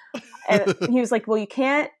say. And he was like, well, you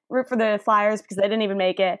can't root for the Flyers because they didn't even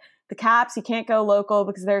make it. The Caps, you can't go local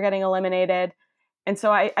because they're getting eliminated. And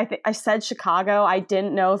so I said Chicago. I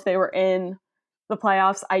didn't know if they were in the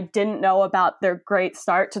playoffs. I didn't know about their great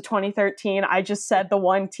start to 2013. I just said the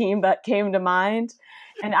one team that came to mind.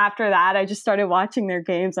 And after that, I just started watching their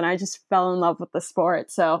games and I just fell in love with the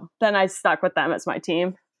sport. So then I stuck with them as my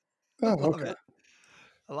team. Oh, okay.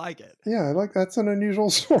 I like it. Yeah, that's an unusual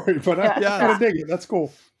story, but I kind of dig it. That's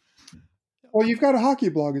cool. Well, you've got a hockey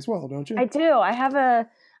blog as well, don't you? I do. I have a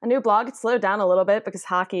new blog. It's slowed down a little bit because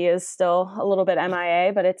hockey is still a little bit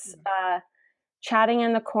MIA, but it's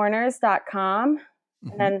chattinginthecorners.com.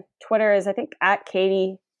 And then Twitter is, I think, at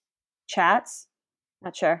Katie Chats.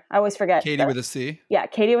 Not sure. I always forget. Katie with a C? Yeah,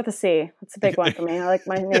 Katie with a C. That's a big one for me. I like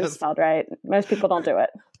my name spelled right. Most people don't do it.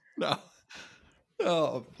 No.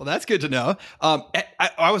 Oh, well, that's good to know.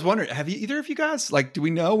 I was wondering, have you either of you guys, like, do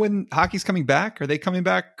we know when hockey's coming back? Are they coming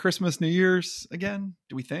back Christmas, New Year's again?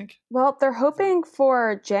 Do we think? Well, they're hoping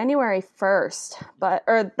for January 1st,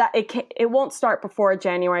 it won't start before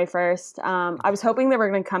January 1st. I was hoping they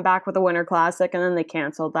were going to come back with a Winter Classic, and then they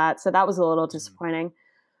canceled that. So that was a little disappointing.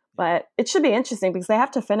 But it should be interesting because they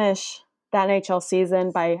have to finish the NHL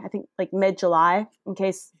season by, I think, like mid-July in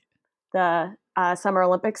case the Summer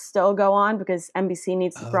Olympics still go on because NBC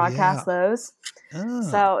needs to broadcast those. Oh.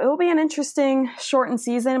 So it will be an interesting shortened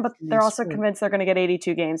season, but they're also convinced they're going to get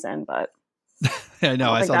 82 games in. But I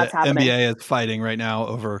know I saw that NBA is fighting right now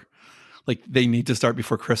over, like, they need to start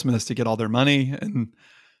before Christmas to get all their money, and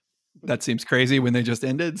that seems crazy when they just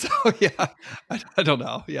ended. So yeah, I don't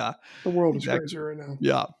know. Yeah, the world is crazy right now.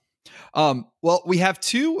 Yeah. Well, we have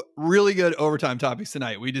two really good overtime topics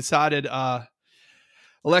tonight. We decided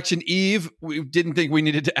election eve, we didn't think we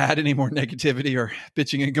needed to add any more negativity or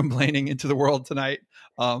bitching and complaining into the world tonight.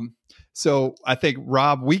 So I think,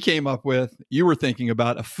 Rob, we came up with, you were thinking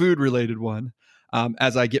about a food related one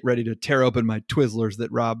as I get ready to tear open my Twizzlers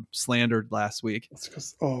that Rob slandered last week.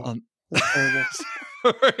 That's terrible.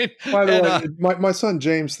 Right. By the way, my son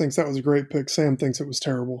James thinks that was a great pick. Sam thinks it was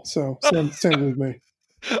terrible. So same with me.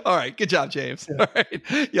 All right. Good job, James. Yeah. All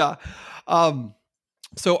right. Yeah.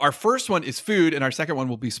 So our first one is food, and our second one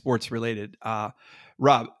will be sports related.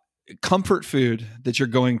 Rob, comfort food that you're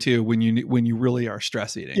going to when you really are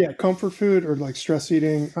stress eating. Yeah, comfort food or like stress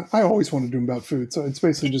eating. I always want to do about food, so it's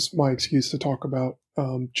basically just my excuse to talk about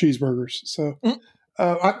cheeseburgers. So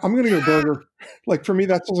I'm going to go burger. Like for me,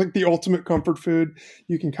 that's like the ultimate comfort food.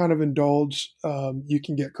 You can kind of indulge. You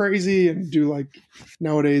can get crazy and do like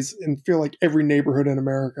nowadays, and feel like every neighborhood in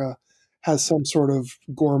America has some sort of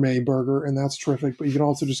gourmet burger, and that's terrific. But you can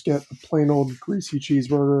also just get a plain old greasy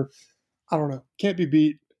cheeseburger. I don't know. Can't be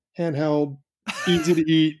beat. Handheld, easy to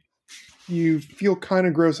eat. You feel kind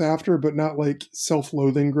of gross after, but not like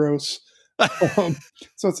self-loathing gross.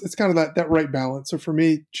 So it's kind of that right balance. So for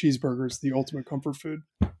me, cheeseburger is the ultimate comfort food.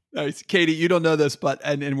 Nice. Katie, you don't know this, but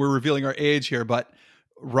and we're revealing our age here, but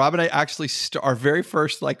Rob and I actually our very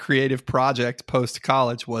first like creative project post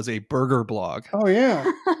college was a burger blog. Oh yeah.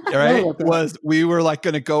 Right? We were like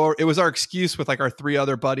going to go, it was our excuse with like our three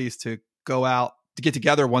other buddies to go out, to get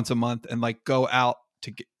together once a month and like go out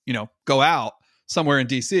to, go out somewhere in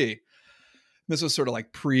DC. This was sort of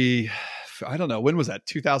like I don't know, when was that?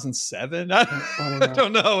 2007? I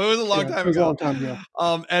don't know. It was a long time ago.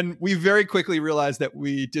 And we very quickly realized that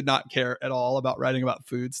we did not care at all about writing about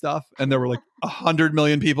food stuff. And there were like 100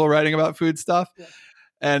 million people writing about food stuff. Yeah.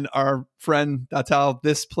 And our friend, that's how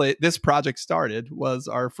this project started, was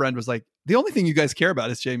our friend was like, the only thing you guys care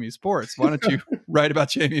about is JMU sports. Why don't you write about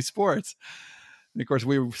JMU sports? And of course,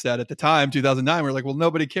 we said at the time, 2009, we're like, well,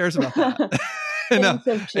 nobody cares about that.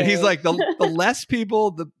 And he's like, the less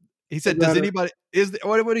people, he said, does anybody,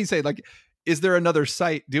 what did he say? Like, is there another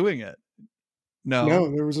site doing it?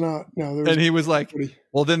 No, there was not. No, there was. And he was like,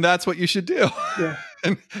 well, then that's what you should do. Yeah.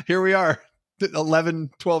 And here we are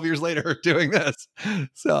 11, 12 years later doing this.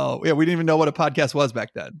 So yeah, we didn't even know what a podcast was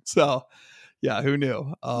back then. So yeah, who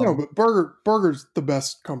knew? No, but burger's the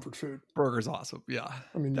best comfort food. Burger's awesome. Yeah.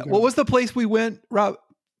 I mean, what was the place we went, Rob?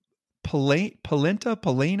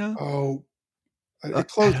 Palena? Oh, it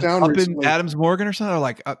closed down up recently. In Adams Morgan or something, or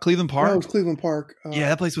like Cleveland Park. No, it was Cleveland Park. Yeah,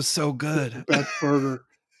 that place was so good. Best burger,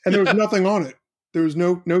 and there was nothing on it. There was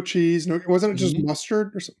no cheese. No, wasn't it just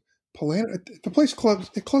mustard or something? Polana, the place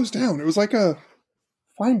closed. It closed down. It was like a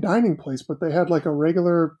fine dining place, but they had like a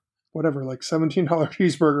regular, whatever, like $17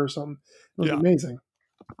 cheeseburger or something. It was amazing.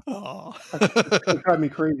 Oh, it got me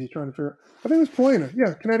crazy trying to figure out. I think it was Polana.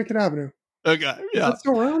 Yeah, Connecticut Avenue. Okay, yeah. Is that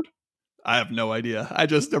still around? I have no idea. I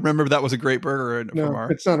just remember that was a great burger from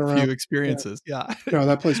our few experiences. Yeah. No,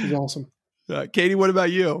 that place was awesome. Katie, what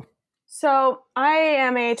about you? So I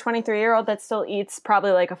am a 23-year-old that still eats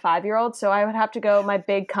probably like a 5-year-old. So I would have to go. My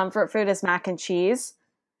big comfort food is mac and cheese.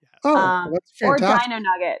 Oh, that's fantastic.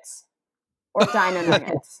 Or Dino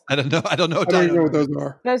Nuggets. I don't know. I don't even know what those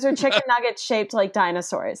are. Those are chicken nuggets shaped like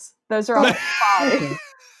dinosaurs. Those are all quality.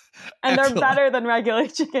 And they're better than regular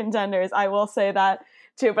chicken tenders. I will say that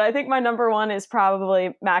too. But I think my number one is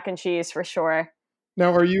probably mac and cheese for sure.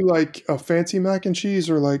 Now, are you like a fancy mac and cheese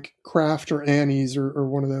or like Kraft or Annie's or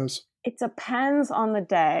one of those? It depends on the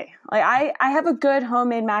day. Like I have a good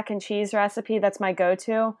homemade mac and cheese recipe. That's my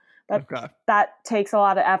go-to. That takes a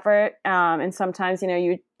lot of effort. And sometimes,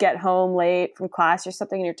 you get home late from class or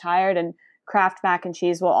something and you're tired, and Kraft mac and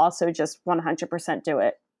cheese will also just 100% do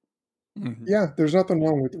it. Mm-hmm. Yeah, there's nothing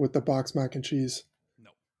wrong with the box mac and cheese. No.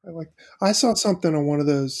 I saw something on one of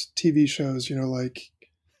those TV shows, like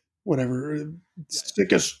whatever,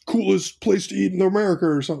 sickest, coolest place to eat in America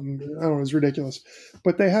or something. I don't know, it was ridiculous.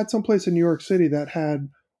 But they had some place in New York City that had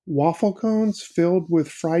waffle cones filled with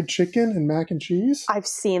fried chicken and mac and cheese. I've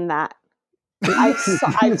seen that.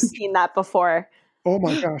 I've seen that before. Oh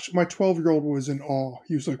my gosh, my 12-year-old was in awe.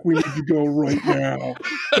 He was like, we need to go right now.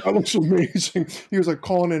 That looks amazing. He was like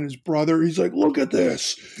calling in his brother. He's like, look at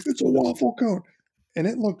this. It's a waffle cone. And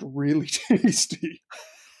it looked really tasty.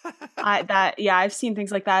 I've seen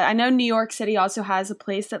things like that. I know New York City also has a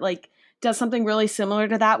place that does something really similar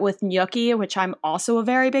to that with gnocchi, which I'm also a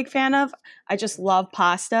very big fan of. I just love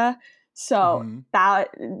pasta. So that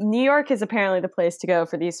New York is apparently the place to go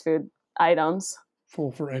for these food items.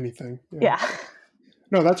 Full for anything. Yeah.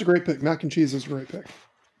 No, that's a great pick. Mac and cheese is a great pick.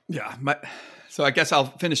 Yeah. So I guess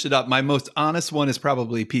I'll finish it up. My most honest one is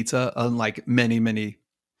probably pizza, unlike many, many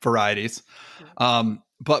varieties.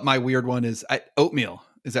 But my weird one is oatmeal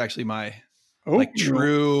is actually my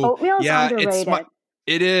true. Oatmeal's underrated.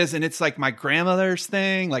 It is. And it's like my grandmother's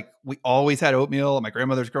thing. Like we always had oatmeal. My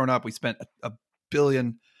grandmother's growing up. We spent a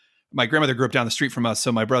billion. My grandmother grew up down the street from us.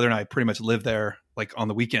 So my brother and I pretty much lived there like on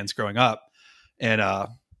the weekends growing up. And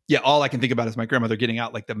all I can think about is my grandmother getting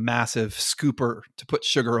out like the massive scooper to put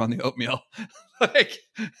sugar on the oatmeal.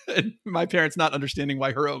 And my parents not understanding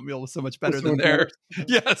why her oatmeal was so much better than theirs.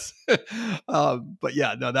 Yes. But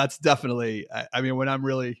yeah, no, that's definitely, I mean, when I'm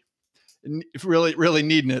really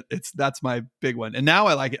needing it, that's my big one. And now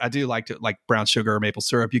I like it. I do like to like brown sugar or maple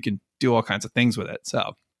syrup. You can do all kinds of things with it.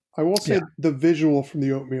 So I will say the visual from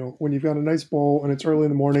the oatmeal, when you've got a nice bowl and it's early in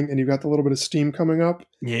the morning and you've got the little bit of steam coming up.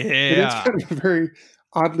 Yeah. It's kind of a very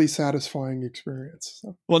oddly satisfying experience.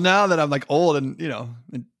 So. Well, now that I'm like old and,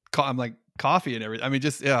 I'm like coffee and everything. I mean,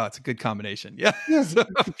 it's a good combination. Yeah. Yeah.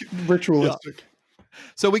 Ritualistic. Yeah.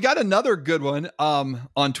 So we got another good one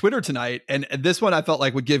on Twitter tonight. And this one I felt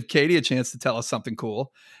like would give Katie a chance to tell us something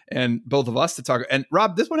cool and both of us to talk. And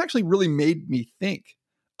Rob, this one actually really made me think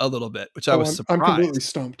a little bit, which I was surprised. I'm completely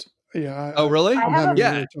stumped. Yeah. Really?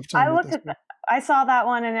 I saw that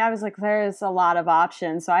one and I was like, there's a lot of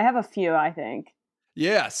options. So I have a few, I think.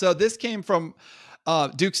 Yeah. So this came from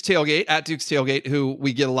Duke's Tailgate, at Duke's Tailgate, who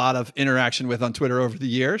we get a lot of interaction with on Twitter over the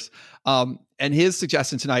years. And his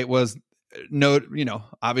suggestion tonight was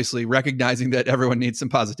obviously recognizing that everyone needs some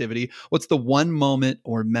positivity. What's the one moment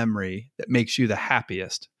or memory that makes you the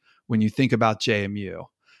happiest when you think about JMU?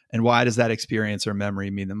 And why does that experience or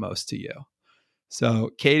memory mean the most to you? So,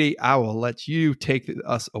 Katie, I will let you take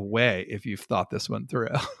us away if you've thought this one through.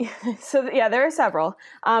 So, there are several.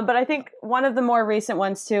 But I think one of the more recent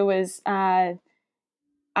ones, too, was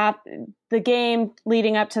at the game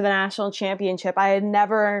leading up to the national championship. I had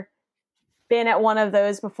never been at one of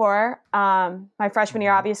those before. My freshman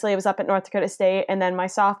year, obviously, I was up at North Dakota State. And then my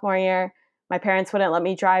sophomore year, my parents wouldn't let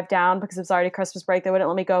me drive down because it was already Christmas break. They wouldn't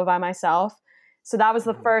let me go by myself. So that was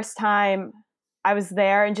the first time I was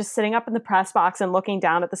there, and just sitting up in the press box and looking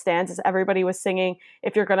down at the stands as everybody was singing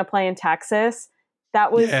 "If You're Gonna Play in Texas."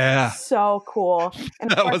 That was so cool. And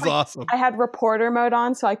that was awesome. I had reporter mode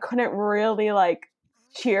on, so I couldn't really like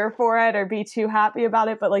cheer for it or be too happy about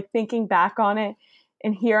it. But like thinking back on it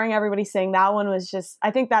and hearing everybody sing, that one was just, I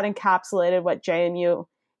think that encapsulated what JMU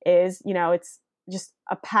is. You know, it's just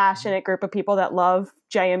a passionate group of people that love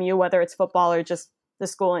JMU, whether it's football or just the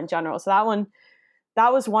school in general. So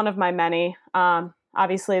that was one of my many.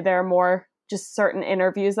 Obviously, there are more just certain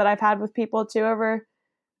interviews that I've had with people too over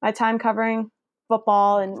my time covering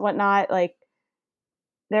football and whatnot. Like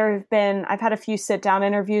I've had a few sit down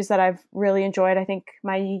interviews that I've really enjoyed. I think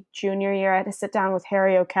my junior year, I had to sit down with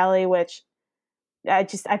Harry O'Kelly, which I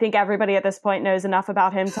think everybody at this point knows enough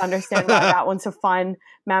about him to understand why that one's a fun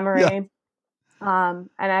memory. Yeah. And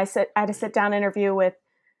I had a sit down interview with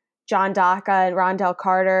John Daka and Rondell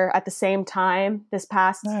Carter at the same time this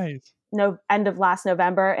past end of last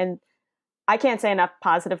November. And I can't say enough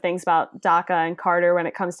positive things about Daka and Carter when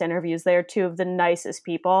it comes to interviews. They are two of the nicest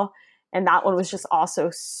people. And that one was just also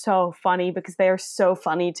so funny because they are so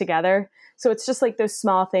funny together. So it's just like those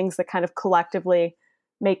small things that kind of collectively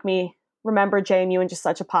make me remember JMU in just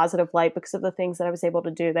such a positive light because of the things that I was able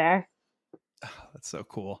to do there. Oh, that's so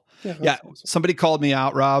cool. Yeah. Awesome. Somebody called me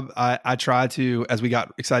out, Rob. I tried to, as we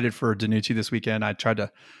got excited for DiNucci this weekend, I tried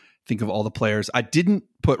to think of all the players. I didn't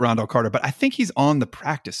put Rondell Carter, but I think he's on the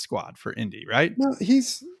practice squad for Indy, right? No,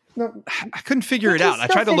 I couldn't figure it out. I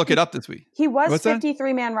tried to look it up this week. He was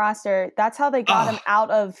 53-man roster. That's how they got him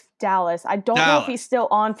out of Dallas. I don't know if he's still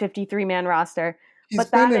on 53-man roster. He's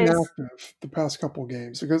been inactive the past couple of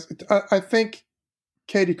games because I think,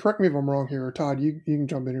 Katie, correct me if I'm wrong here, or Todd, you can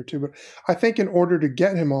jump in here too, but I think in order to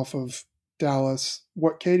get him off of Dallas,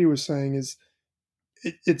 what Katie was saying is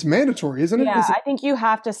it's mandatory, isn't it? Yeah, I think you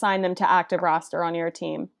have to sign them to active roster on your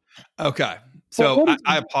team. Okay. So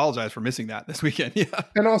I apologize for missing that this weekend. Yeah.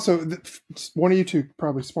 And also, one of you two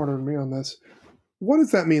probably smarter than me on this. What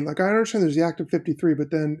does that mean? Like, I understand there's the active 53,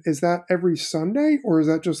 but then is that every Sunday or is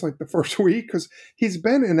that just like the first week? Because he's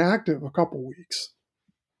been inactive a couple weeks.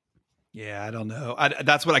 Yeah, I don't know.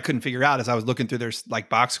 That's what I couldn't figure out as I was looking through their like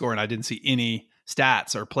box score and I didn't see any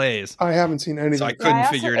stats or plays. I haven't seen anything. So I couldn't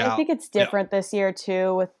figure it out. I think it's different this year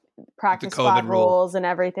too with practice squad rules and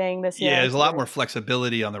everything this year. Yeah, there's a lot more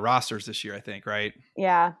flexibility on the rosters this year, I think, right?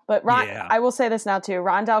 Yeah, but I will say this now too.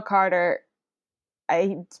 Rondell Carter,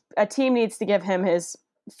 a team needs to give him his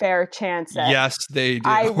fair chance. Yes, they do.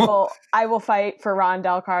 I will fight for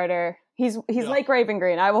Rondell Carter. He's like Raven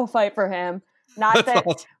Green. I will fight for him. Not that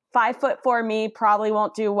awesome. 5'4" me probably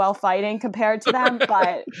won't do well fighting compared to them,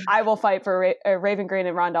 but I will fight for Raven Green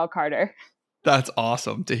and Rondell Carter. That's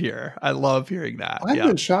awesome to hear. I love hearing that. I've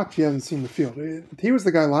been shocked he hasn't seen the field. He was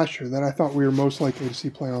the guy last year that I thought we were most likely to see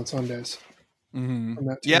play on Sundays. Mm-hmm.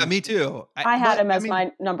 Yeah, me too. I had him as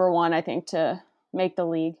my number one, I think, to make the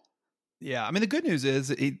league. Yeah, I mean, the good news is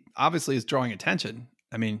he obviously is drawing attention.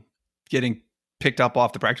 I mean, getting picked up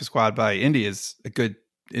off the practice squad by Indy is good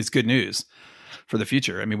news for the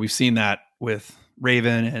future. I mean, we've seen that with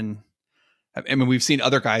Raven, and I mean, we've seen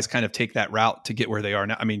other guys kind of take that route to get where they are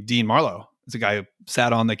now. I mean, Dean Marlowe is a guy who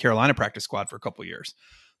sat on the Carolina practice squad for a couple of years.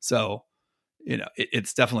 So, you know,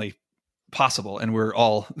 it's definitely possible. And we're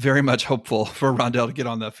all very much hopeful for Rondell to get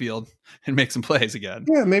on the field and make some plays again.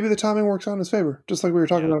 Yeah, maybe the timing works out in his favor. Just like we were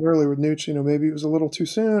talking about earlier with Nooch, you know, maybe it was a little too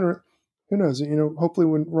soon, or who knows? You know, hopefully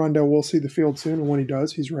when Rondell will see the field soon, and when he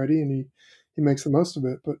does, he's ready and he makes the most of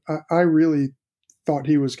it. But I really thought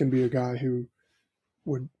he was going to be a guy who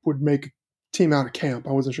would make a team out of camp.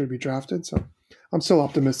 I wasn't sure he'd be drafted, so I'm still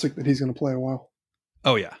optimistic that he's going to play a while.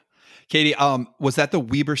 Oh yeah, Katie, was that the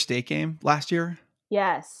Weber State game last year?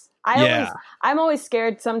 Yes. I'm always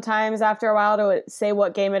scared sometimes after a while to say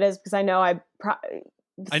what game it is because I know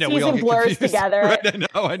the season blurs together. Right,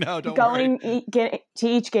 I know. Don't worry. To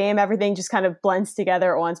each game, everything just kind of blends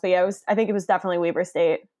together at once. But yeah, I think it was definitely Weber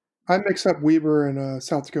State. I mix up Weber and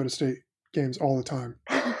South Dakota State games all the time.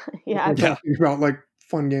 Yeah. Talking about like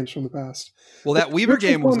fun games from the past. Well, that Weber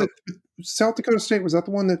game was South Dakota State. Was that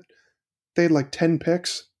the one that they had like 10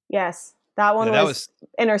 picks? Yes, that one was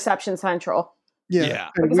interception central. Yeah.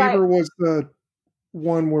 And Weber was the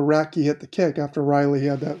one where Racky hit the kick after Riley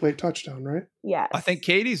had that late touchdown, right? Yeah. I think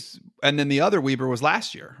Katie's, and then the other Weber was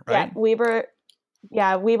last year, right?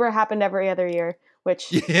 Yeah, Weber happened every other year.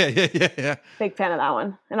 which yeah. Big fan of that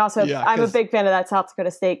one. And also I'm a big fan of that South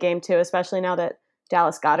Dakota State game too, especially now that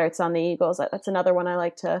Dallas Goedert's on the Eagles. That's another one I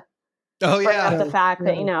like to bring up the fact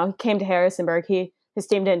that, he came to Harrisonburg. His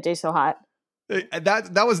team didn't do so hot.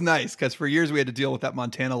 That was nice because for years we had to deal with that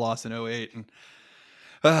Montana loss in 2008. And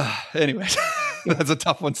anyway, that's a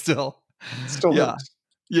tough one still.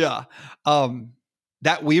 Yeah.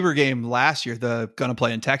 That Weber game last year, the gonna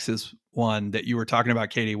play in Texas one that you were talking about,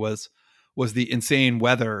 Katie, was the insane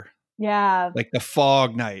weather. Yeah. Like the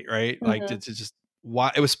fog night, right? Mm-hmm. Like it's just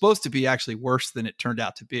why it was supposed to be actually worse than it turned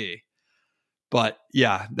out to be. But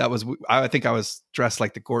yeah, I think I was dressed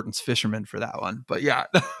like the Gorton's fisherman for that one. But yeah,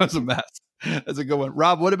 that was a mess. That's a good one.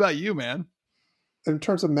 Rob, what about you, man? In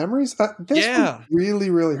terms of memories, this was really,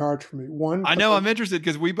 really hard for me. I know I'm interested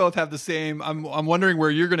because we both have the same. I'm wondering where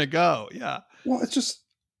you're going to go. Yeah. Well, it's just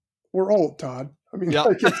we're old, Todd. I mean,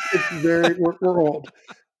 it's very we're old,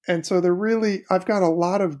 and so I've got a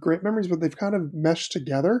lot of great memories, but they've kind of meshed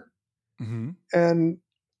together. Mm-hmm. And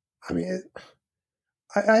I mean,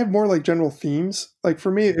 I have more like general themes. Like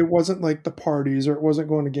for me, it wasn't like the parties or it wasn't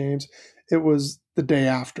going to games. It was the day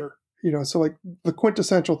after. So like the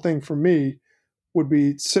quintessential thing for me would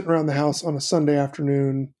be sitting around the house on a Sunday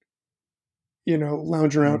afternoon,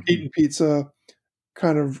 lounging around, eating pizza,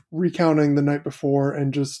 kind of recounting the night before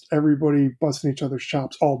and just everybody busting each other's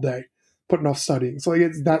chops all day, putting off studying. So like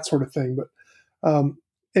it's that sort of thing. But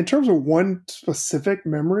in terms of one specific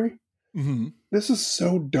memory, this is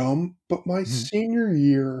so dumb, but my senior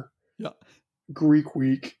year Greek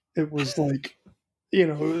week, it was like,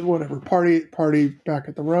 whatever, party back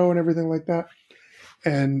at the row and everything like that.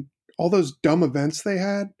 And all those dumb events they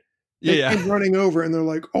had, they came running over and they're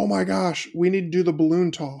like, oh my gosh, we need to do the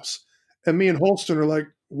balloon toss. And me and Holston are like,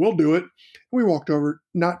 we'll do it. And we walked over,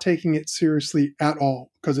 not taking it seriously at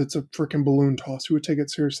all because it's a freaking balloon toss. Who would take it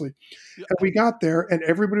seriously? Yeah. And we got there and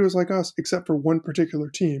everybody was like us except for one particular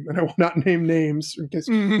team. And I will not name names in case,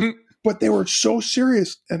 but they were so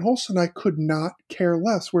serious. And Holston and I could not care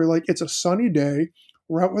less. We're like, it's a sunny day.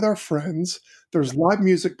 We're out with our friends. There's live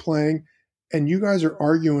music playing. And you guys are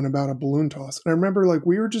arguing about a balloon toss. And I remember like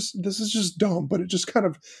this is just dumb, but it just kind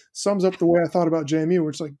of sums up the way I thought about JMU, where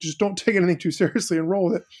it's like, just don't take anything too seriously and roll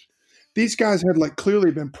with it. These guys had like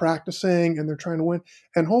clearly been practicing and they're trying to win.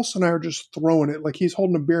 And Holston and I are just throwing it. Like he's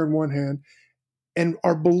holding a beer in one hand and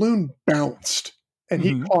our balloon bounced and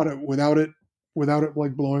he caught it without it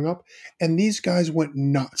like blowing up. And these guys went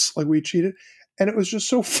nuts. Like we cheated. And it was just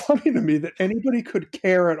so funny to me that anybody could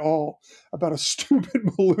care at all about a stupid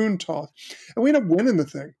balloon toss. And we ended up winning the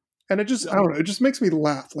thing. And it just, I don't know, it just makes me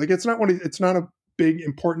laugh. Like it's not a big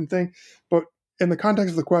important thing, but in the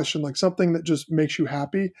context of the question, like something that just makes you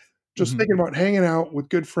happy, just thinking about hanging out with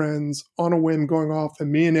good friends on a whim going off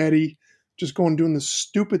and me and Eddie just going doing this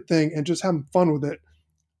stupid thing and just having fun with it.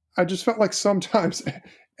 I just felt like sometimes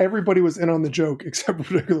everybody was in on the joke except for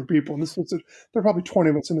particular people. And there are probably 20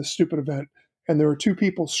 of us in this stupid event. And there were two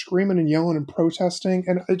people screaming and yelling and protesting.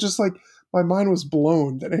 And it just like, my mind was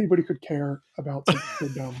blown that anybody could care about something so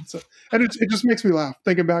dumb. So, and it just makes me laugh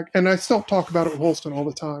thinking back. And I still talk about it with Holston all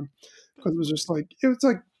the time because it was just like, it's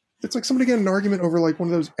like somebody getting an argument over like one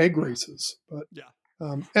of those egg races. But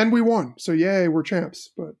and we won. So yay, we're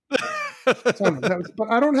champs. But but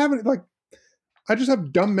I don't have any, like, I just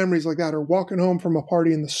have dumb memories like that, or walking home from a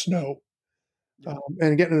party in the snow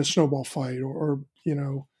and getting in a snowball fight or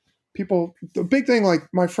people, the big thing, like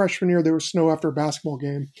my freshman year, there was snow after a basketball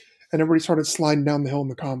game and everybody started sliding down the hill in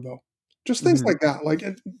the convo. Just things like that. Like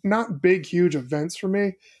not big, huge events for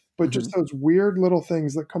me, but just those weird little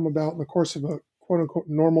things that come about in the course of a quote unquote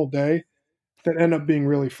normal day that end up being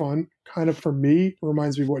really fun. Kind of for me,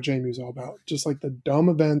 reminds me of what JMU is all about. Just like the dumb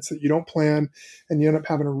events that you don't plan and you end up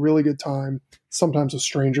having a really good time, sometimes with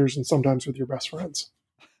strangers and sometimes with your best friends.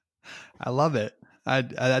 I love it.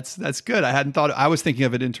 That's good. I hadn't thought. I was thinking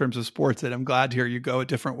of it in terms of sports, and I'm glad to hear you go a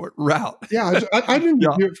different route. Yeah, I didn't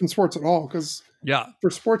view it from sports at all because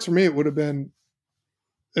for sports for me it would have been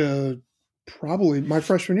probably my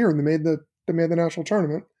freshman year when they made the national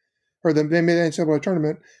tournament, or they made the NCAA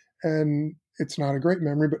tournament, and it's not a great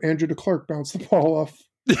memory, but Andrew DeClercq bounced the ball off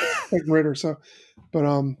Clayton Ritter. So, but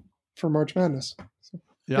for March Madness. So,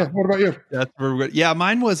 yeah. What about you? That's very good. Yeah,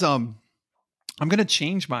 mine was I'm going to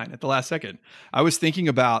change mine at the last second. I was thinking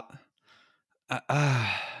about,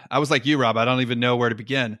 I was like you, Rob, I don't even know where to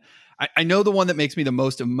begin. I know the one that makes me the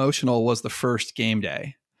most emotional was the first game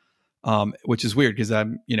day, which is weird because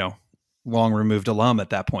I'm, long removed alum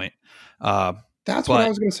at that point. That's what I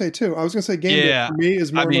was going to say too. I was going to say game day for me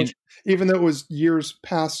is more emotional, even though it was years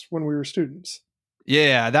past when we were students.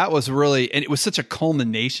 Yeah, that was really, and it was such a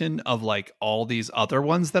culmination of like all these other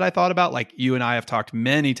ones that I thought about. Like you and I have talked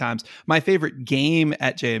many times. My favorite game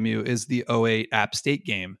at JMU is the '08 App State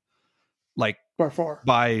game. Like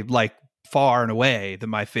by like far and away,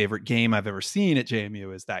 my favorite game I've ever seen at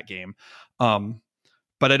JMU is that game.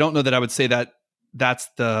 But I don't know that I would say that that's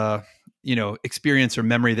the, experience or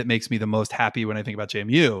memory that makes me the most happy when I think about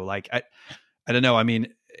JMU. Like I don't know. I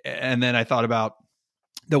mean, and then I thought about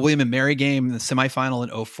the William and Mary game, the semifinal in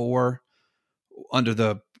 2004 under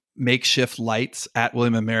the makeshift lights at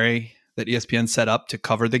William and Mary that ESPN set up to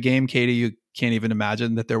cover the game. Katie, you can't even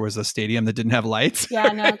imagine that there was a stadium that didn't have lights. Yeah,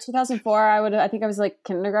 no, 2004, I think I was like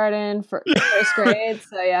kindergarten for first grade.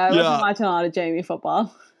 So yeah, I wasn't watching a lot of JMU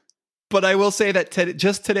football. But I will say that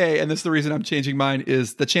just today, and this is the reason I'm changing mine,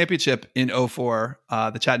 is the championship in 2004,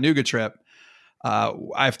 the Chattanooga trip.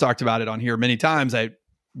 I've talked about it on here many times. I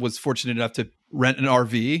was fortunate enough to rent an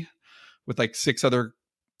RV with like 6 other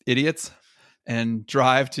idiots and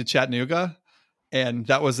drive to Chattanooga. And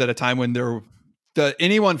that was at a time when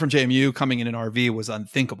anyone from JMU coming in an RV was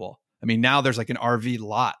unthinkable. I mean, now there's like an RV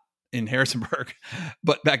lot in Harrisonburg,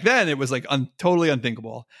 but back then it was like totally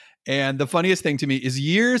unthinkable. And the funniest thing to me is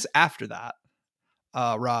years after that,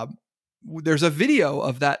 Rob, there's a video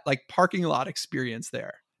of that like parking lot experience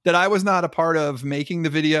there that I was not a part of making the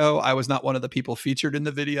video. I was not one of the people featured in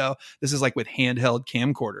the video. This is like with handheld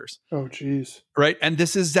camcorders. Oh, geez. Right. And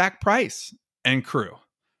this is Zach Price and crew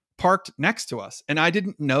parked next to us. And I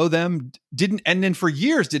didn't know them, and then for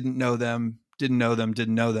years didn't know them.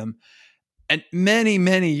 And many,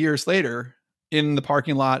 many years later in the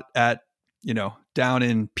parking lot at, down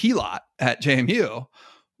in P Lot at JMU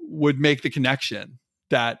would make the connection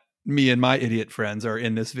that me and my idiot friends are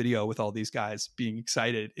in this video with all these guys being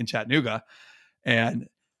excited in Chattanooga. And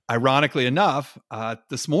ironically enough,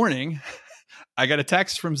 this morning, I got a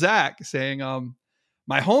text from Zach saying,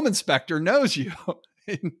 my home inspector knows you.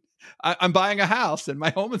 I'm buying a house and my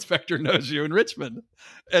home inspector knows you in Richmond.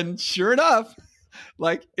 And sure enough,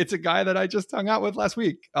 like it's a guy that I just hung out with last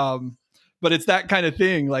week. But it's that kind of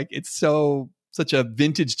thing. Like it's such a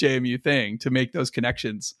vintage JMU thing to make those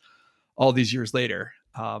connections all these years later.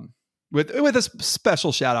 With a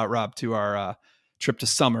special shout out, Rob, to our trip to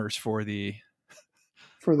Summers for the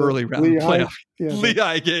early round playoff.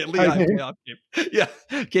 Lehigh playoff game. Yeah.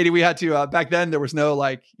 Katie, we had to, back then there was no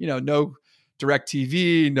no direct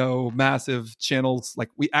TV, no massive channels. Like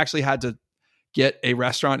we actually had to get a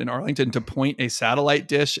restaurant in Arlington to point a satellite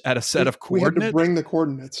dish at a set of coordinates. We had to bring the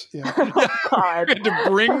coordinates. Yeah. We had to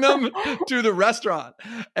bring them to the restaurant.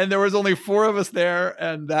 And there was only 4 of us there.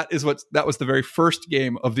 And that was the very first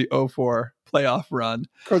game of the 2004 playoff run.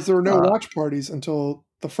 Because there were no watch parties until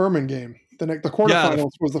the Furman game. The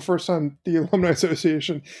quarterfinals was the first time the Alumni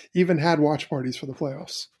Association even had watch parties for the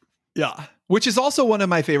playoffs. Yeah. Which is also one of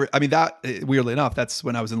my favorite. I mean, that weirdly enough, that's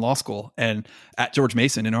when I was in law school and at George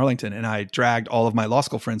Mason in Arlington. And I dragged all of my law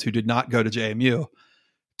school friends who did not go to JMU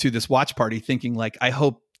to this watch party thinking like, I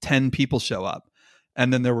hope 10 people show up.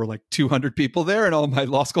 And then there were like 200 people there. And all my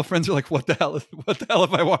law school friends are like, what the hell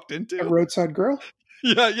have I walked into? A Roadside Grill?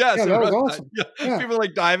 Yeah. Yeah, that was awesome. Yeah. People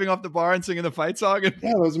like diving off the bar and singing the fight song. And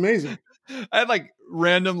yeah, that was amazing. I had like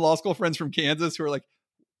random law school friends from Kansas who were like,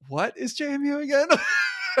 what is JMU again?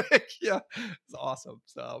 Yeah, it's awesome.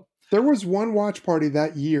 So there was one watch party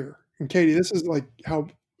that year, and Katie, this is like how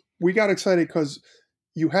we got excited because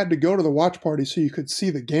you had to go to the watch party so you could see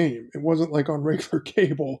the game. It wasn't like on regular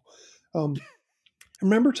cable.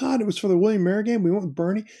 Remember, Todd? It was for the William Mary game. We went with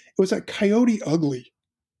Bernie. It was at Coyote Ugly.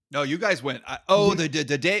 No, you guys went.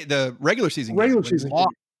 The regular season. Regular season. Yeah,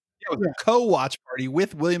 it was a co-watch party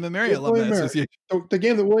with William and Mary Alumni Association. The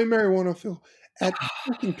game that William Mary won at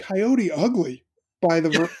freaking Coyote Ugly. By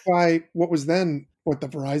what was then the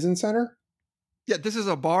Verizon Center? Yeah, this is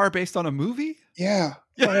a bar based on a movie? Yeah.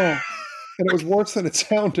 Oh, and it was worse than it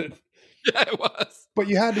sounded. Yeah, it was. But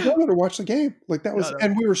you had to go there to watch the game. Like that was,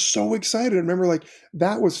 and we were so excited. I remember like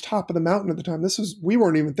that was top of the mountain at the time. We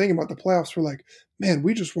weren't even thinking about the playoffs. We're like, man,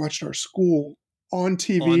 we just watched our school on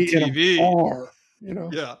TV. In a bar,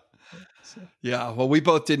 Yeah. Yeah. Well, we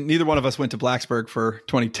both didn't, neither one of us went to Blacksburg for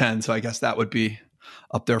 2010. So I guess that would be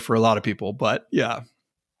up there for a lot of people, but yeah.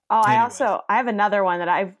 Oh, anyways. I have another one that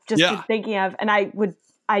I've just been thinking of, and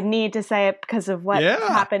I need to say it because of what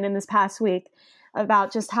happened in this past week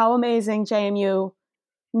about just how amazing JMU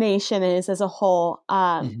Nation is as a whole.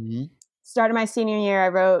 Started my senior year, I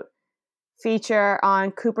wrote feature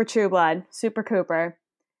on Cooper Trueblood, Super Cooper.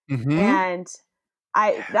 And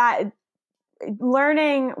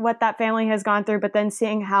learning what that family has gone through, but then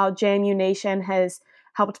seeing how JMU Nation has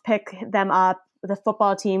helped pick them up, the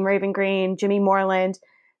football team, Raven Green, Jimmy Moreland,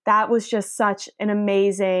 that was just such an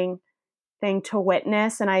amazing thing to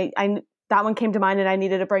witness. And I that one came to mind, and I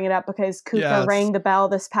needed to bring it up because Cooper rang the bell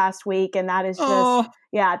this past week, and that is just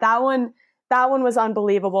that one was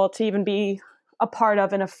unbelievable to even be a part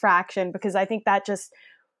of in a fraction, because I think that just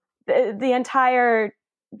the entire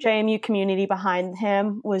JMU community behind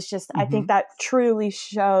him was just, I think that truly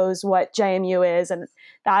shows what JMU is. And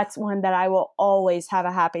that's one that I will always have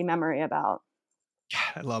a happy memory about.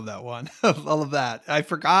 I love that one. I love that. I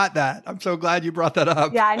forgot that. I'm so glad you brought that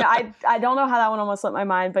up. Yeah, I know. I don't know how that one almost slipped my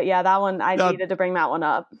mind, but yeah, that one, I needed to bring that one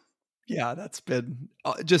up. Yeah, that's been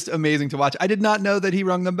just amazing to watch. I did not know that he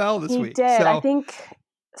rung the bell this week. He did. So. I think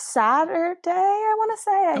Saturday, I want to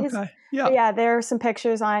say. Okay. Yeah, there are some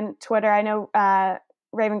pictures on Twitter. I know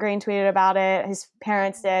Raven Green tweeted about it. His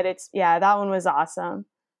parents did. That one was awesome.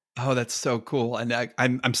 Oh, that's so cool. And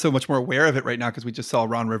I'm so much more aware of it right now because we just saw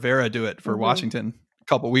Ron Rivera do it for Washington a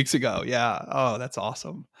couple weeks ago. Yeah. Oh, that's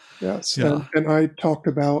awesome. Yes. Yeah. And I talked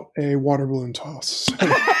about a water balloon toss.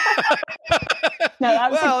 No,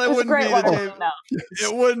 that was a great water balloon.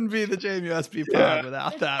 It wouldn't be the JMUSB pod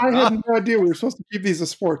without that. I had no idea we were supposed to keep these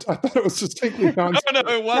as sports. I thought it was just distinctly non-sport.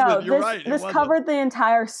 No, it wasn't. You're right. This covered the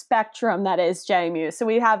entire spectrum that is JMU. So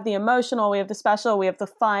we have the emotional, we have the special, we have the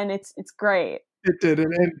fun. It's great. It did.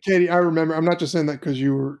 And Katie, I remember, I'm not just saying that because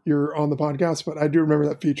you're on the podcast, but I do remember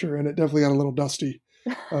that feature, and it definitely got a little dusty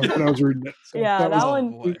when I was reading it. So that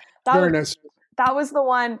was very nice. That was the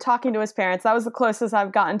one, talking to his parents. That was the closest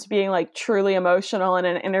I've gotten to being like truly emotional in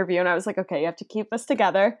an interview. And I was like, okay, you have to keep this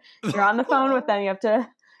together. You're on the phone with them. You have to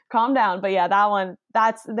calm down. But yeah, that one,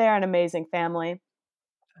 they're an amazing family.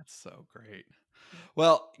 That's so great.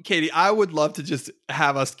 Well, Katie, I would love to just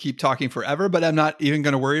have us keep talking forever, but I'm not even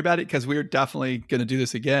going to worry about it because we're definitely going to do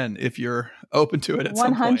this again if you're open to it at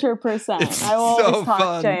some point. 100%. I will always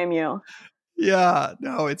talk JMU. Yeah,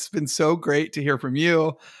 no, it's been so great to hear from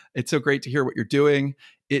you. It's so great to hear what you're doing.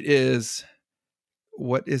 It is,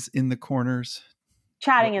 what is in the corners?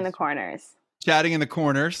 Chatting in the corners. Chatting in the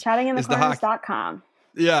corners. Chattinginthecorners.com.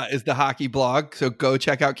 Yeah, is the hockey blog. So go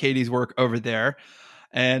check out Katie's work over there.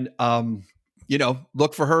 And,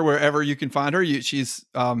 look for her wherever you can find her. She's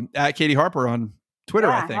at Katie Harper on Twitter,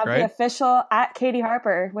 I think, right? The official at Katie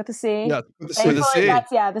Harper with a C. Yeah, with a C.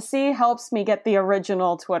 The C helps me get the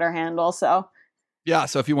original Twitter handle. So yeah,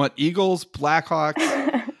 so if you want Eagles,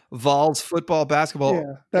 Blackhawks, Vols football,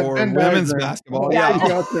 basketball, or women's basketball,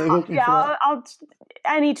 I'll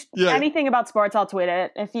anything about sports, I'll tweet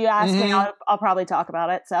it. If you ask me, I'll probably talk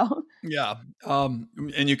about it. So yeah,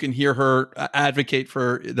 and you can hear her advocate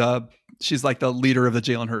for she's like the leader of the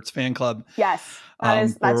Jalen Hurts fan club. Yes.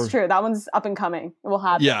 That's true. That one's up and coming. We'll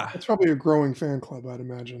have it's probably a growing fan club, I'd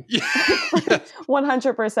imagine.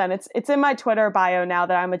 100%. It's in my Twitter bio now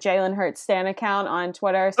that I'm a Jalen Hurts stan account on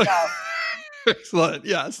Twitter. So excellent.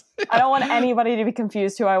 Yes. I don't want anybody to be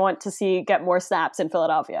confused who I want to see get more snaps in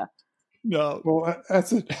Philadelphia. No. Well,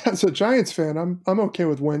 as a Giants fan, I'm okay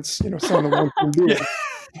with Wentz, signing the one from doing.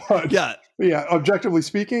 But objectively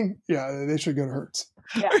speaking, they should go to Hurts.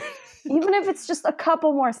 Yeah. Even if it's just a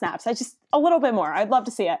couple more snaps, a little bit more. I'd love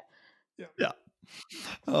to see it. Yeah.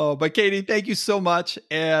 Oh, but Katie, thank you so much.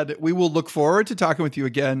 And we will look forward to talking with you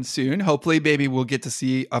again soon. Hopefully, maybe we'll get to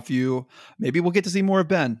see more of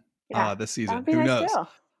Ben this season. Who knows? Too.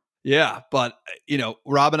 Yeah. But,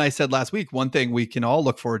 Rob and I said last week, one thing we can all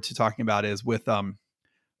look forward to talking about is with the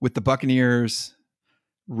Buccaneers,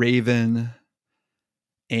 Raven,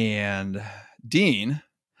 and Dean,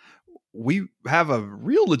 we have a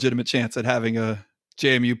real legitimate chance at having a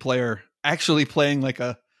JMU player actually playing like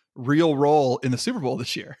a real role in the Super Bowl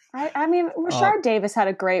this year. I mean, Rashard Davis had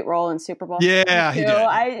a great role in Super Bowl. Yeah, he did.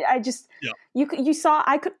 I just you saw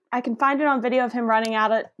I can find it on video of him running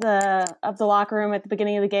out of the locker room at the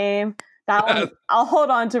beginning of the game. That one, I'll hold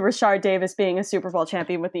on to Rashard Davis being a Super Bowl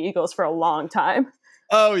champion with the Eagles for a long time.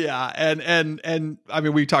 Oh yeah, and I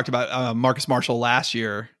mean, we talked about Marcus Marshall last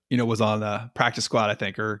year. Was on the practice squad, I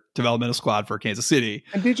think, or developmental squad for Kansas City.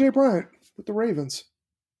 And DJ Bryant with the Ravens.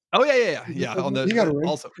 Oh yeah. On the he got a ring.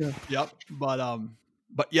 Also, yep. But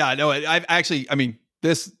yeah, no. I've actually,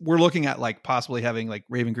 we're looking at like possibly having like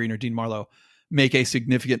Raven Green or Dean Marlowe make a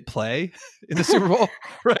significant play in the Super Bowl,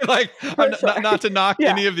 right? Like, not to knock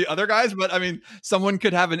any of the other guys, but someone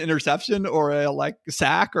could have an interception or a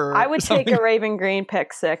sack or. I would something. take a Raven Green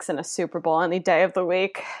pick 6 in a Super Bowl any day of the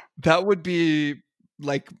week. That would be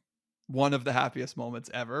like one of the happiest moments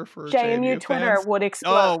ever for JMU Twitter fans. would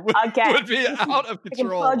explode again. Would be out of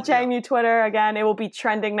control. I can plug JMU Twitter again. It will be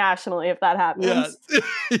trending nationally if that happens.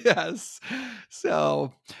 Yes. Yes.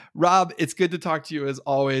 So, Rob, it's good to talk to you as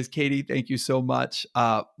always. Katie, thank you so much.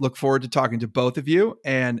 Look forward to talking to both of you.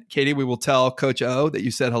 And Katie, we will tell Coach O that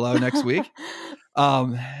you said hello next week.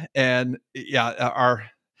 And yeah,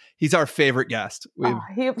 he's our favorite guest.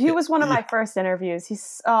 He was one of my first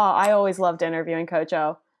interviews. I always loved interviewing Coach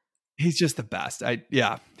O. He's just the best.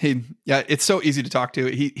 It's so easy to talk to.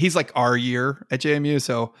 He's like our year at JMU,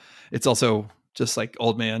 so it's also just like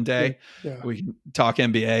old man day. Yeah. We can talk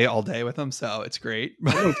NBA all day with him, so it's great.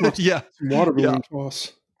 Yeah, water balloon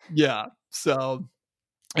toss. Yeah. So,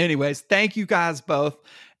 anyways, thank you guys both,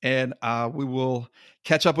 and we will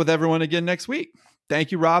catch up with everyone again next week.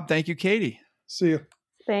 Thank you, Rob. Thank you, Katie. See you.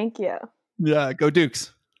 Thank you. Yeah, go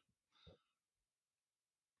Dukes.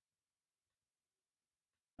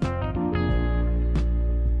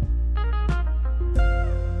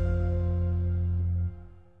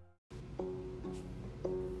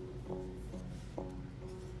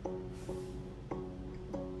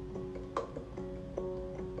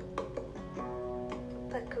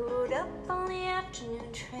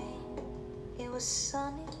 Afternoon train. It was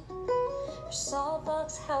sunny. Her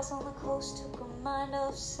Starbucks house on the coast took her mind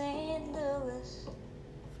off St. Louis.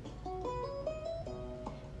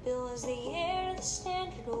 Bill was the heir to the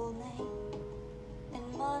standard old name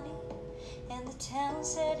and money, and the town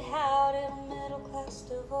said, how did a middle class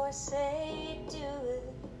divorce say do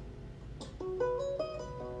it?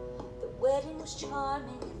 The wedding was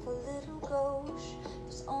charming if a little gauche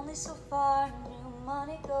was only so far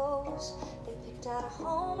money goes. They picked out a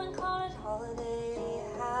home and called it Holiday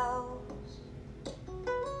House.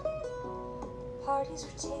 Parties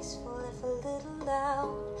were tasteful if a little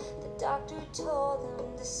loud. The doctor told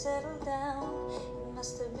them to settle down. It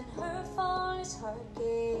must have been her fault his heart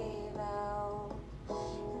gave out.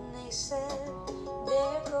 And they said